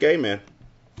life as a gay man.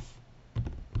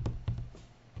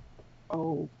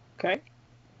 Okay.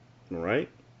 Right?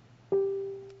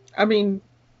 I mean,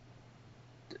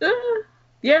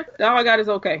 yeah, all I got is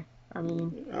okay. I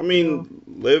mean,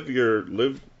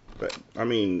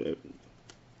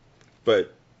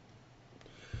 but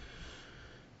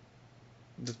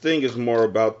the thing is more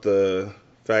about the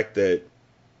fact that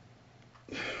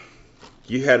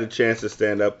you had a chance to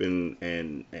stand up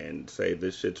and say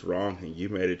this shit's wrong, and you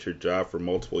made it your job for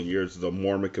multiple years as a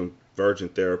Mormon conversion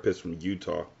therapist from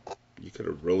Utah. You could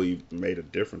have really made a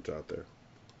difference out there.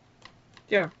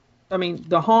 yeah. I mean,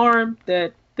 the harm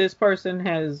that this person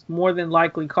has more than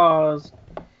likely caused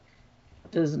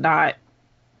does not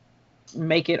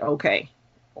make it okay.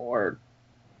 Or,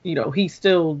 he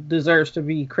still deserves to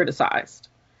be criticized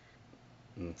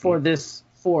for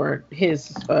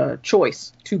his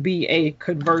choice to be a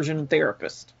conversion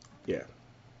therapist. Yeah.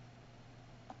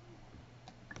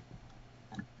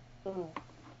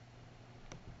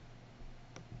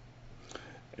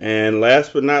 And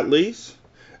last but not least,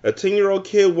 A 10-year-old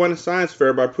kid won a science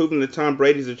fair by proving that Tom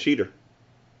Brady's a cheater.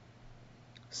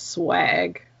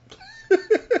 Swag.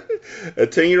 A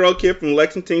 10-year-old kid from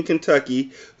Lexington,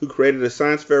 Kentucky, who created a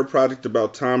science fair project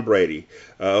about Tom Brady.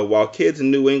 While kids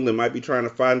in New England might be trying to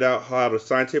find out how to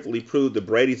scientifically prove that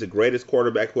Brady's the greatest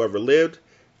quarterback who ever lived,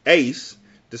 Ace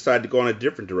decided to go in a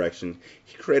different direction.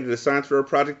 He created a science fair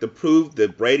project to prove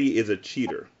that Brady is a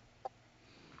cheater.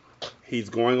 He's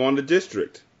going on the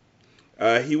district.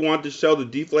 He wanted to show the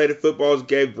deflated footballs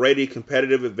gave Brady a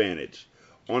competitive advantage.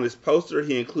 On his poster,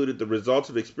 he included the results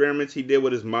of experiments he did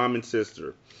with his mom and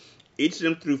sister. Each of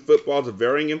them threw footballs of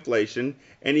varying inflation,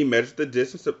 and he measured the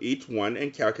distance of each one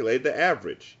and calculated the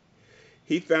average.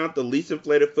 He found the least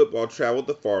inflated football traveled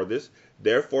the farthest,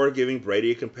 therefore giving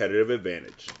Brady a competitive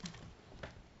advantage.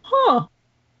 Huh.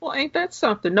 Well, ain't that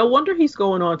something? No wonder he's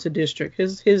going on to district.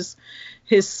 His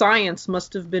science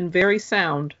must have been very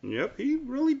sound. Yep, he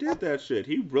really did that shit.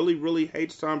 He really, really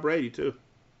hates Tom Brady, too.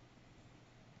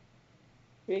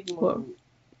 Well,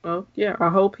 yeah, I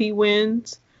hope he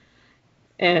wins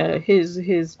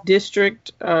his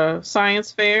district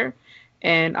science fair,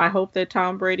 and I hope that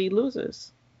Tom Brady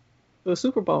loses the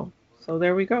Super Bowl. So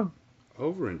there we go.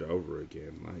 Over and over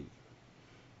again. Like,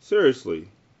 seriously.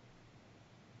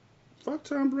 Fuck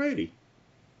Tom Brady.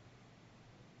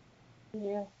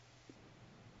 Yeah.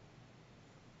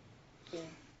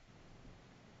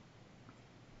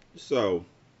 So,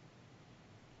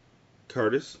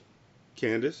 Curtis,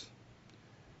 Candace,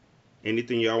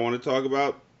 anything y'all want to talk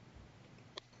about?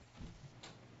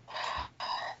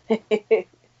 I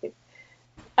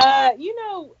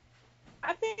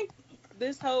think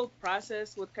this whole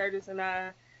process with Curtis and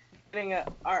I getting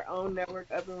our own network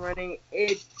up and running,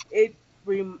 it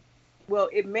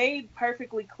made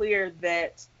perfectly clear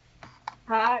that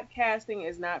podcasting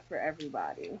is not for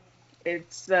everybody.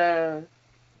 It's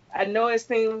I know it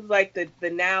seems like the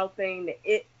now thing, the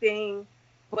it thing,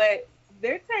 but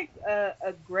there takes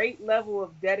a great level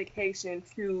of dedication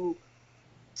to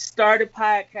start a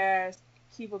podcast,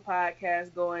 keep a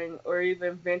podcast going, or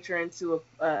even venture into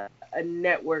a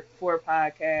network for a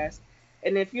podcast.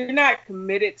 And if you're not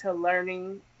committed to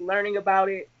learning about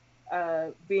it,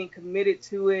 being committed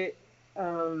to it,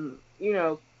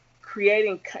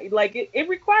 creating, like it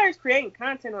requires creating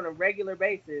content on a regular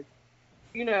basis.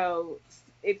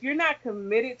 If you're not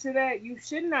committed to that, you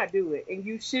should not do it, and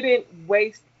you shouldn't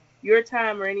waste your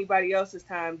time or anybody else's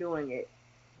time doing it.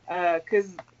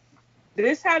 Because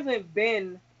this hasn't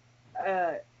been,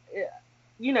 a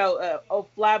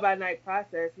fly-by-night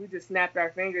process. We just snapped our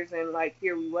fingers and, like,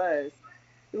 here we was.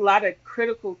 A lot of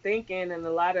critical thinking and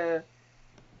a lot of,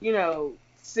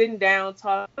 sitting down,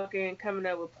 talking, coming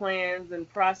up with plans and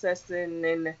processing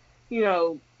and,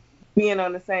 being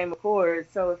on the same accord.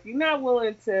 So if you're not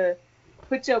willing to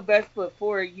put your best foot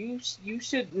forward, you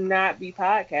should not be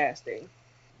podcasting.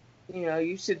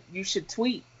 You should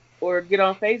tweet or get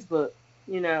on Facebook,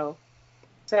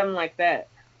 something like that.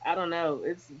 I don't know.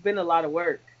 It's been a lot of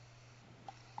work.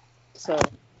 So,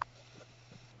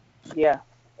 yeah,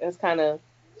 it's kind of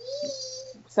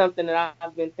something that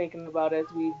I've been thinking about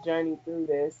as we journey through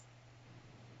this.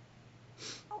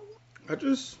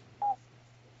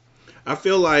 I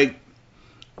feel like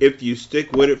if you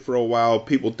stick with it for a while,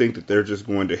 people think that they're just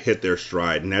going to hit their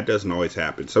stride, and that doesn't always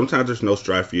happen. Sometimes there's no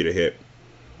stride for you to hit.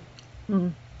 Mm-hmm.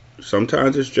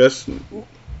 Sometimes it's just,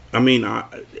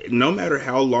 no matter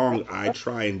how long I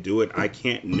try and do it, I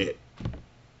can't knit.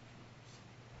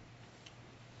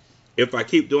 If I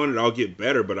keep doing it, I'll get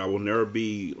better, but I will never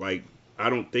be, like,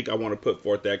 I don't think I want to put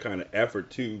forth that kind of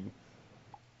effort to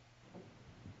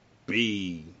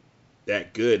be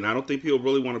that good. And I don't think people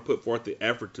really want to put forth the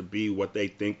effort to be what they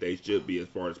think they should be as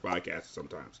far as podcasts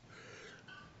sometimes.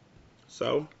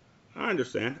 So, I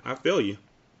understand. I feel you.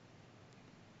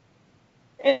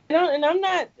 And I'm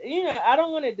not, I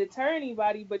don't want to deter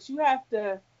anybody, but you have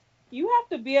to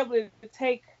be able to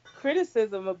take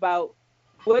criticism about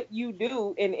what you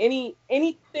do and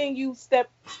anything you step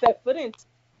foot into.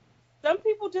 Some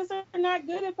people just are not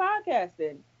good at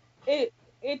podcasting. It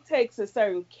takes a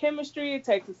certain chemistry. It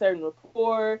takes a certain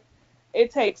rapport.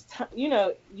 It takes time.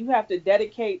 You have to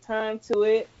dedicate time to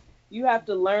it. You have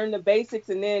to learn the basics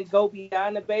and then go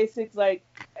beyond the basics. Like,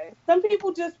 some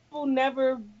people just will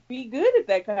never be good at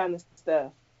that kind of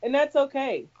stuff, and that's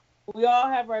okay. We all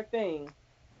have our thing.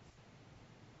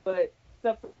 But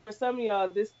for some of y'all,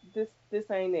 this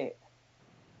ain't it.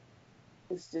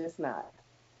 It's just not.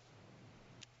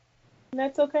 And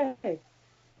that's okay.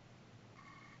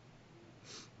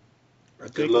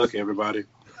 Good luck, everybody.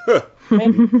 Make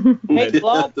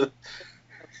vlogs.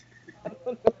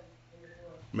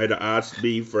 May the odds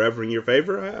be forever in your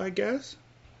favor, I guess.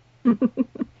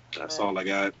 That's all I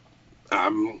got.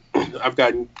 I've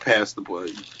gotten past the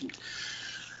point.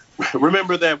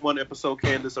 Remember that one episode,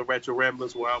 Candace, of Ratchet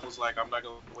Ramblers, where I was like, I'm not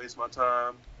gonna waste my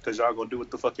time because y'all gonna do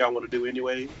what the fuck y'all want to do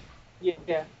anyway.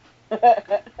 Yeah.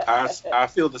 I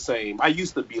feel the same. I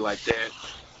used to be like that,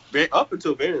 up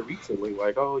until very recently.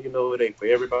 Like, oh, it ain't for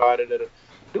everybody. Do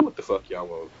what the fuck y'all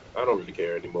want. I don't really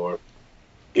care anymore.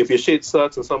 If your shit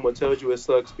sucks and someone tells you it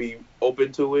sucks, be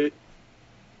open to it,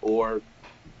 or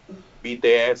beat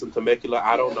their ass in Temecula.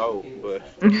 I don't know, but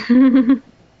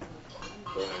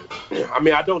I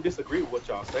mean, I don't disagree with what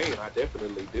y'all saying. I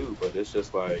definitely do, but it's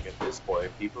just like at this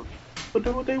point, people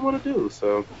do what they want to do.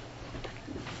 So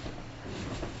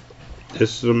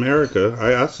This is America.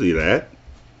 I see that.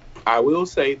 I will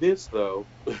say this though.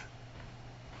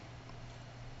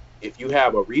 If you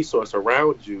have a resource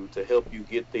around you to help you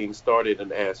get things started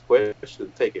and ask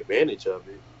questions, take advantage of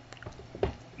it.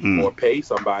 Or pay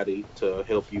somebody to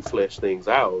help you flesh things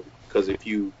out. Because if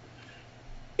you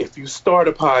start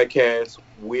a podcast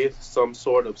with some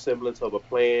sort of semblance of a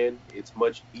plan, it's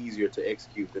much easier to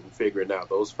execute than figuring out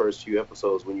those first few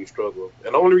episodes when you struggle.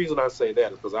 And the only reason I say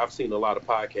that is because I've seen a lot of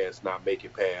podcasts not make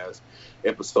it past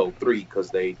episode 3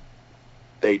 because they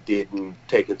didn't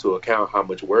take into account how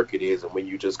much work it is. And when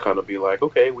you just kind of be like,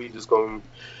 okay, we just gonna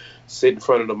sit in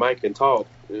front of the mic and talk.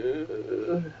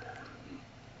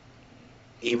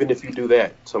 Even if you do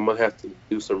that, someone has to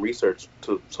do some research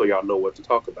so y'all know what to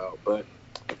talk about. But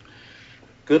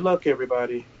good luck,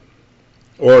 everybody.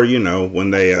 Or, when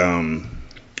they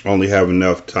only have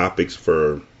enough topics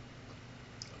for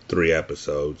 3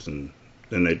 episodes and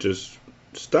then they just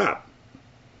stop.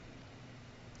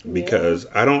 Because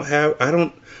I don't have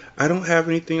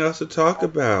anything else to talk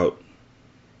about.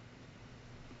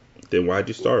 Then why'd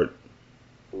you start?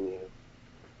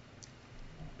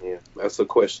 Yeah, that's a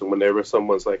question. Whenever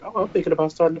someone's like, "Oh, I'm thinking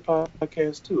about starting a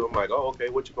podcast too," I'm like, "Oh, okay.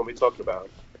 What you gonna be talking about?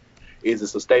 Is it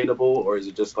sustainable, or is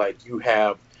it just like you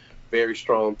have very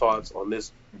strong thoughts on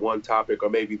this one topic, or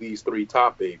maybe these 3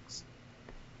 topics?"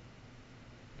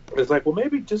 It's like, well,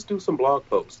 maybe just do some blog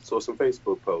posts or some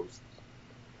Facebook posts.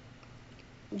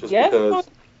 Just because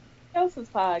else's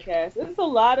podcast. There's a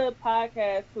lot of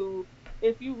podcasts who,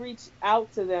 if you reach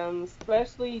out to them,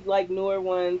 especially like newer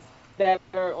ones that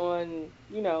are on,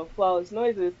 Flawless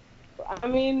Noises, I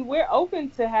mean, we're open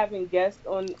to having guests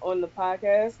on the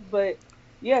podcast, but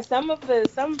yeah, some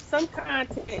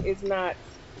content is not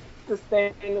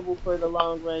sustainable for the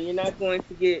long run. You're not going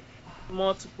to get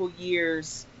multiple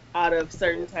years out of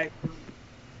certain types of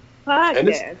podcasts.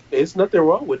 And it's nothing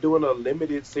wrong with doing a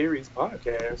limited series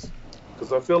podcast,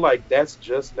 because I feel like that's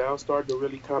just now starting to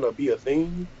really kind of be a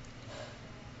thing.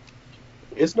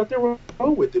 It's nothing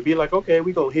wrong with it. Be like, okay,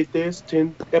 we gonna hit this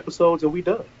 10 episodes and we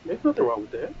done. There's nothing wrong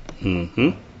with that. Mm-hmm.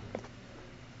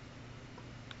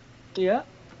 Yeah.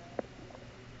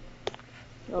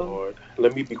 Lord,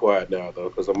 let me be quiet now though,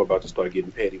 because I'm about to start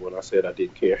getting petty when I said I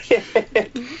didn't care.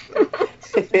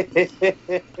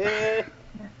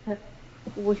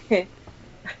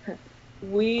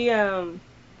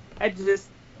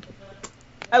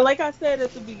 like I said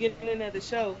at the beginning of the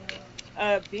show,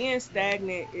 being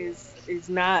stagnant is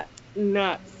not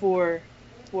for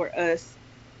us.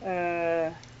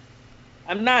 I'm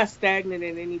not stagnant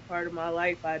in any part of my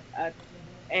life. I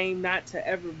aim not to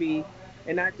ever be,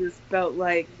 and I just felt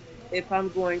like if I'm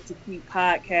going to keep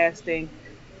podcasting,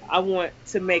 I want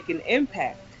to make an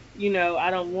impact. I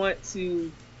don't want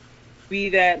to be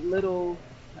that little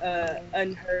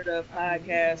unheard of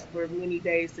podcast for many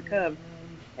days to come.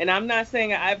 And I'm not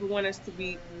saying I ever want us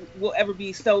we'll ever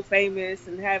be so famous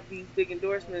and have these big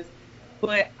endorsements,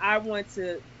 but I want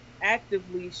to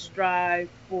actively strive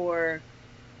for,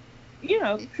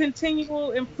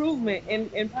 continual improvement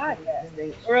in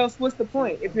podcasting. Or else what's the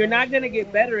point? If you're not going to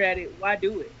get better at it, why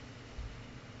do it?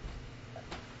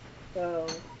 So,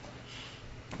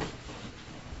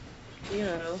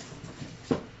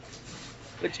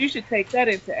 but you should take that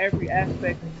into every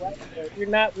aspect of life. If you're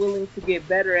not willing to get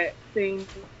better at things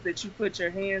that you put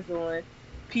your hands on,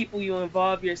 people you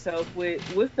involve yourself with,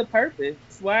 what's the purpose?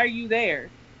 Why are you there?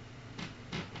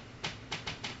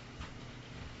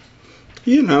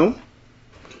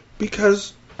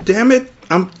 Because, damn it,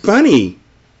 I'm funny.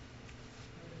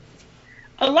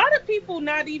 A lot of people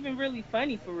not even really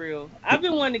funny for real. I've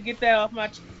been wanting to get that off my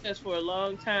chest for a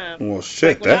long time. Well,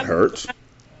 shit, that hurts.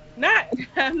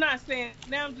 I'm not saying,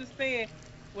 now I'm just saying,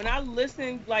 when I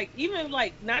listen, even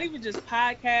not even just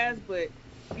podcasts, but,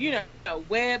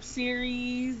 web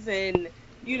series and,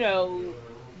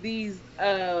 these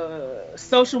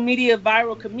social media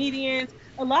viral comedians,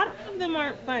 a lot of them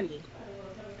aren't funny.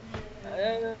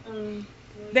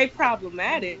 They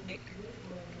problematic,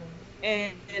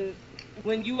 And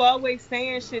when you always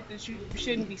saying shit that you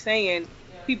shouldn't be saying,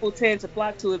 people tend to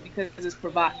flock to it because it's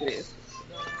provocative.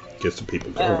 Get some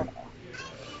people Uh, going.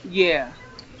 yeah.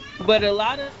 But a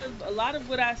lot of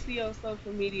what I see on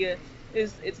social media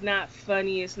is it's not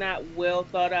funny, it's not well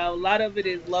thought out. A lot of it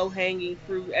is low hanging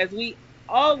fruit, as we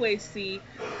always see,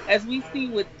 as we see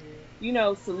with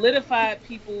solidified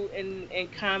people in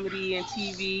comedy and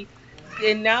TV,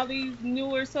 and now these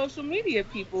newer social media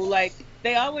people, like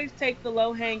they always take the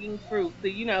low hanging fruit,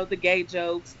 the gay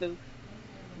jokes,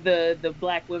 the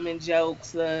black women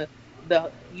jokes, the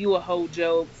you a hoe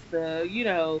jokes,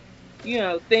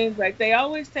 things like they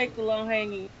always take the low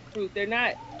hanging fruit. They're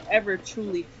not ever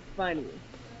truly funny.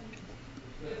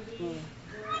 Mm.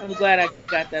 I'm glad I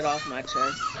got that off my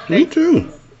chest. Me Thank too.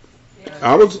 you.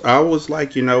 I was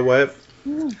like, you know what?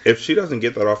 Mm. If she doesn't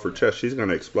get that off her chest, she's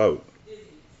gonna explode.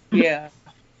 Yeah,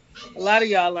 a lot of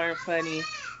y'all learn funny,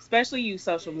 especially you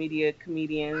social media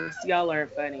comedians. Y'all learn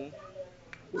funny.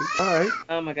 All right.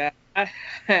 Oh my god.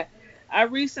 I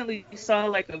recently saw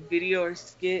like a video or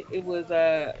skit. It was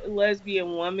a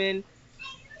lesbian woman,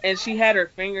 and she had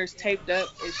her fingers taped up,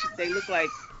 and they look like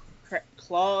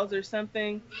claws or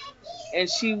something. And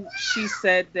she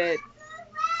said that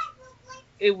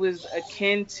it was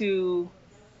akin to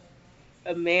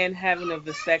a man having a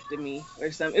vasectomy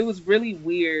or something. It was really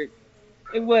weird.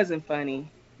 It wasn't funny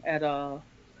at all.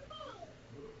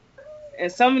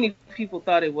 And so many people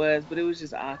thought it was, but it was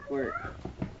just awkward.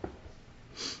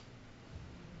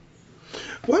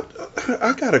 What?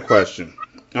 I got a question.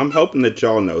 I'm hoping that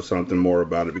y'all know something more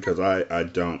about it because I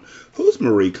don't. Who's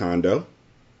Marie Kondo?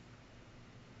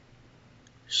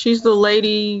 She's the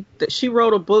lady that she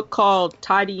wrote a book called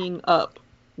Tidying Up,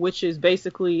 which is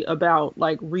basically about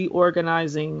like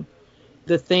reorganizing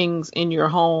the things in your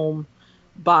home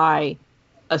by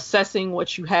assessing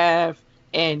what you have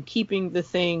and keeping the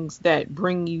things that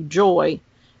bring you joy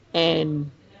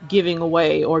and giving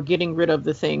away or getting rid of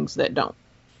the things that don't.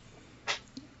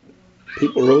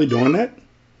 People really doing that?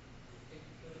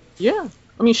 Yeah.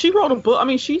 I mean, she wrote a book. I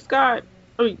mean,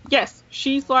 yes,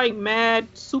 she's like mad,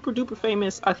 super duper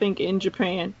famous, I think, in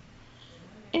Japan.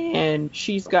 And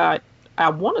she's got, I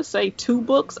want to say, 2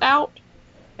 books out.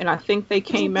 And I think they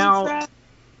came out.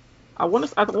 I want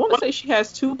to say she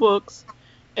has 2 books.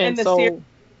 And the so series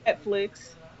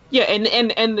Netflix. yeah, and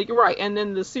you're right. And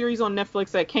then the series on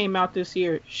Netflix that came out this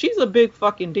year, she's a big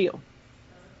fucking deal.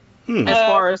 As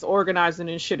far as organizing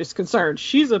and shit is concerned,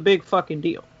 she's a big fucking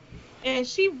deal. And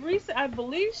I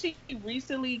believe she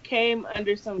recently came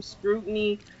under some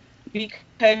scrutiny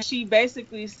because she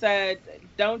basically said,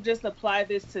 "Don't just apply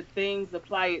this to things,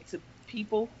 apply it to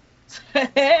people."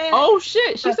 Oh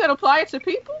shit! She said apply it to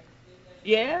people.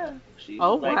 Yeah.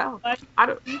 Oh wow!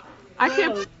 I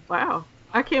can't. Wow!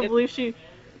 I can't believe she.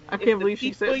 I can't believe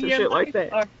she said some shit like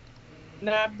that. Are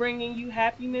not bringing you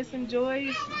happiness and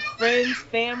joy, friends,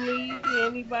 family,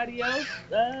 anybody else,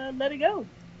 let it go.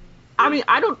 I mean,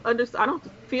 I don't understand. I don't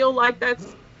feel like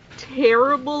that's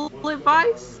terrible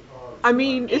advice. I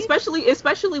mean,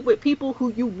 especially with people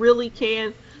who you really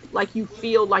can, like, you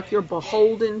feel like you're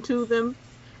beholden to them,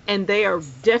 and they are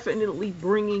definitely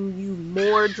bringing you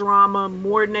more drama,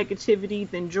 more negativity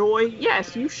than joy.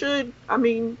 Yes, you should. I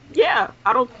mean, yeah.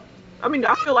 I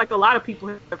feel like a lot of people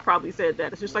have probably said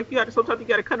that. It's just like sometimes you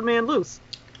got to cut a man loose.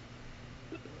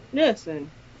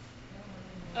 Listen,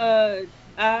 I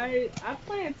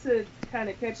plan to kind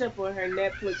of catch up on her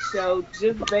Netflix show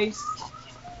just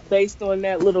based on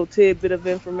that little tidbit of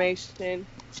information.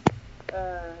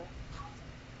 Uh,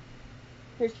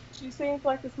 'Cause she seems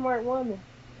like a smart woman.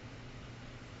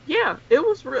 Yeah, it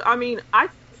was real. I mean, I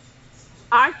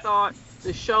thought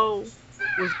the show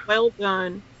was well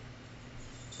done,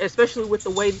 especially with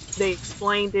the way they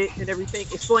explained it and everything.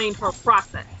 Explained her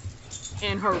process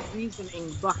and her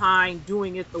reasoning behind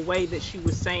doing it the way that she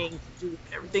was saying to do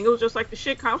everything. It was just like the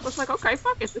shit. I was just like, okay,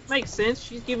 fuck it, this makes sense.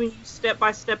 She's giving you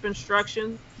step-by-step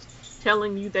instructions,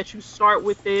 telling you that you start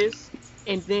with this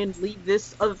and then leave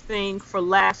this other thing for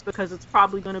last because it's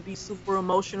probably going to be super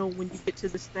emotional when you get to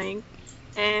this thing.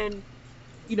 And,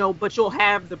 but you'll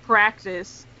have the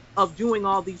practice of doing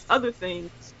all these other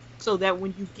things so that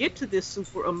when you get to this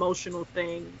super emotional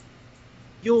thing,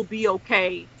 you'll be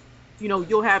okay.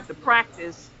 You'll have the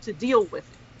practice to deal with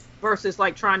it versus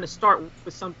like trying to start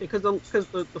with something because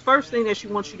the first thing that she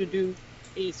wants you to do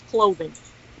is clothing,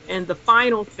 and the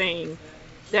final thing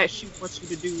that she wants you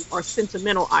to do are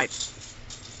sentimental items.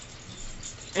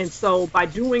 And so by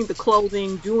doing the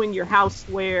clothing, doing your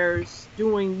housewares,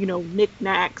 doing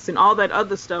knickknacks and all that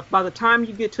other stuff, by the time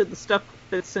you get to the stuff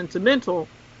that's sentimental,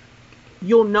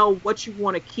 you'll know what you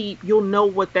want to keep. You'll know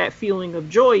what that feeling of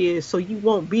joy is. So you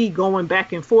won't be going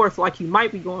back and forth like you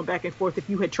might be going back and forth if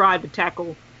you had tried to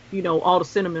tackle, all the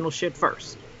sentimental shit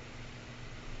first.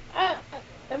 I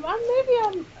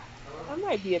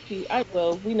might be a piece.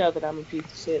 We know that I'm a piece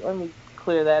of shit. Let me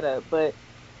clear that up. But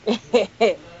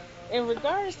in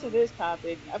regards to this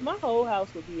topic, my whole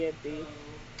house would be empty.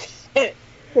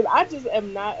 Because I just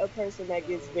am not a person that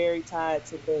gets very tied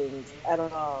to things at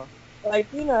all. Like,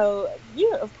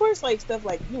 of course, like stuff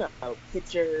like,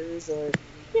 pictures or,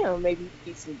 maybe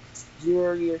some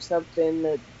jewelry or something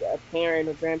that a parent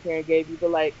or grandparent gave you. But,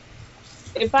 like,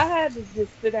 if I had to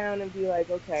just sit down and be like,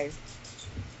 okay,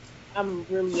 I'm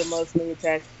really emotionally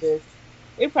attached to this,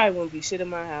 it probably wouldn't be shit in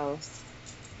my house.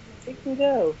 It can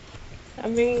go. I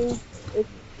mean, it's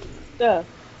stuff.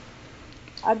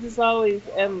 I just always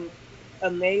am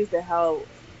amazed at how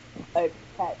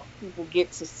attached people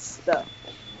get to stuff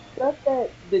that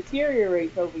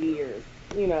deteriorates over years,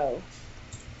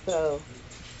 So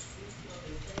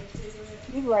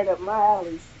he's right up my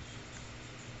alley.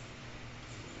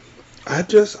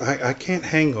 I can't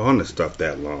hang on to stuff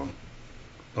that long.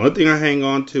 The only thing I hang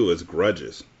on to is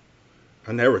grudges.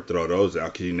 I never throw those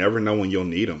out because you never know when you'll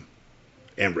need them,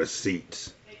 and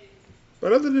receipts.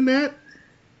 But other than that,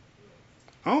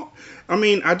 I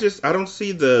don't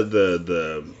see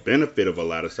the benefit of a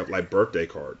lot of stuff like birthday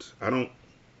cards. I don't.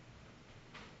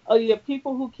 Oh yeah,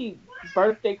 people who keep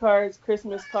birthday cards,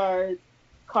 Christmas cards,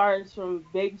 cards from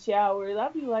baby showers.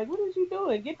 I'd be like, what is you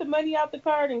doing? Get the money out the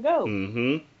card and go.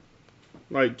 Mm-hmm.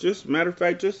 Like, just matter of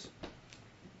fact, just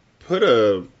put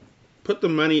the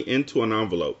money into an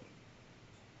envelope.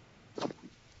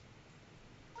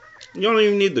 You don't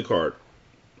even need the card.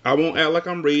 I won't act like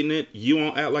I'm reading it. You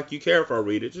won't act like you care if I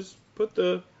read it. Just put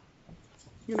and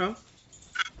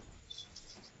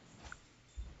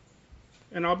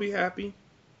I'll be happy.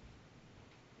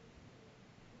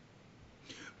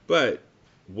 But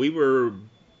we were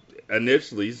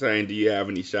initially saying, do you have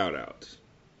any shout outs?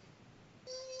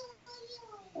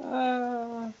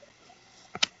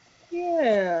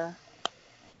 Yeah.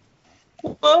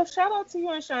 Well, shout out to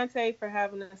you and Shantae for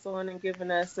having us on and giving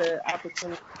us an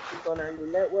opportunity to speak on our new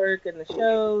network and the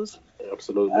shows.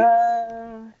 Absolutely.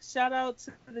 Shout out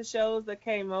to the shows that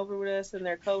came over with us and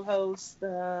their co-hosts.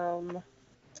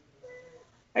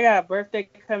 I got a birthday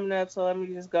coming up, so let me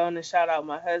just go on and shout out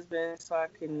my husband so I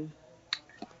can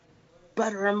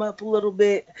butter him up a little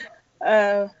bit.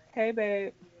 Hey,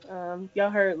 babe. Y'all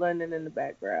heard London in the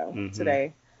background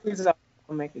today. He's also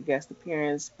going to make a guest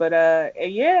appearance. But,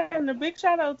 and a big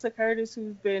shout out to Curtis,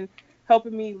 who's been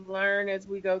helping me learn as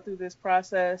we go through this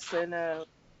process and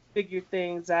figure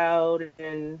things out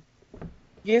and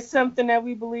get something that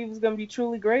we believe is going to be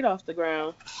truly great off the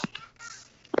ground.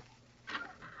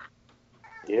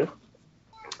 Yeah,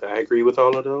 I agree with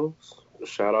all of those.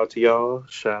 Shout out to y'all.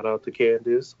 Shout out to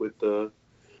Candace with the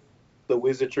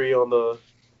wizardry on the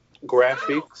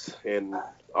graphics and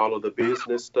all of the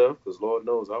business stuff. Because Lord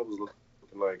knows I was looking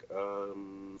like,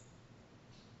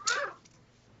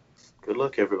 good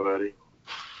luck, everybody.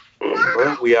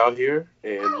 But we out here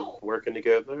and working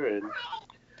together, and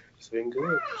it's been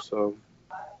good. So,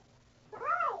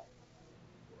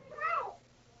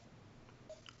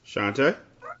 Shantae?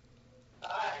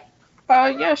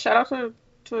 Shout out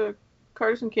to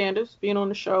Curtis and Candace being on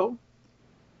the show.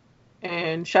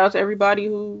 And shout out to everybody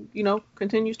who,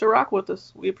 continues to rock with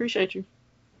us. We appreciate you.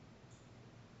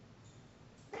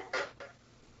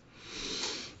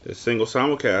 The single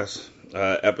simulcast,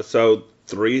 episode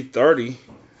 330.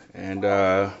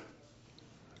 And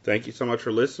thank you so much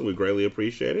for listening. We greatly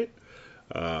appreciate it.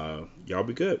 Y'all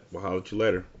be good. We'll holler at you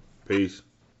later. Peace.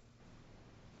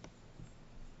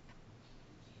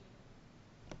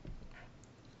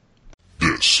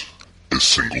 This is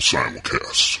Single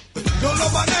Simulcast.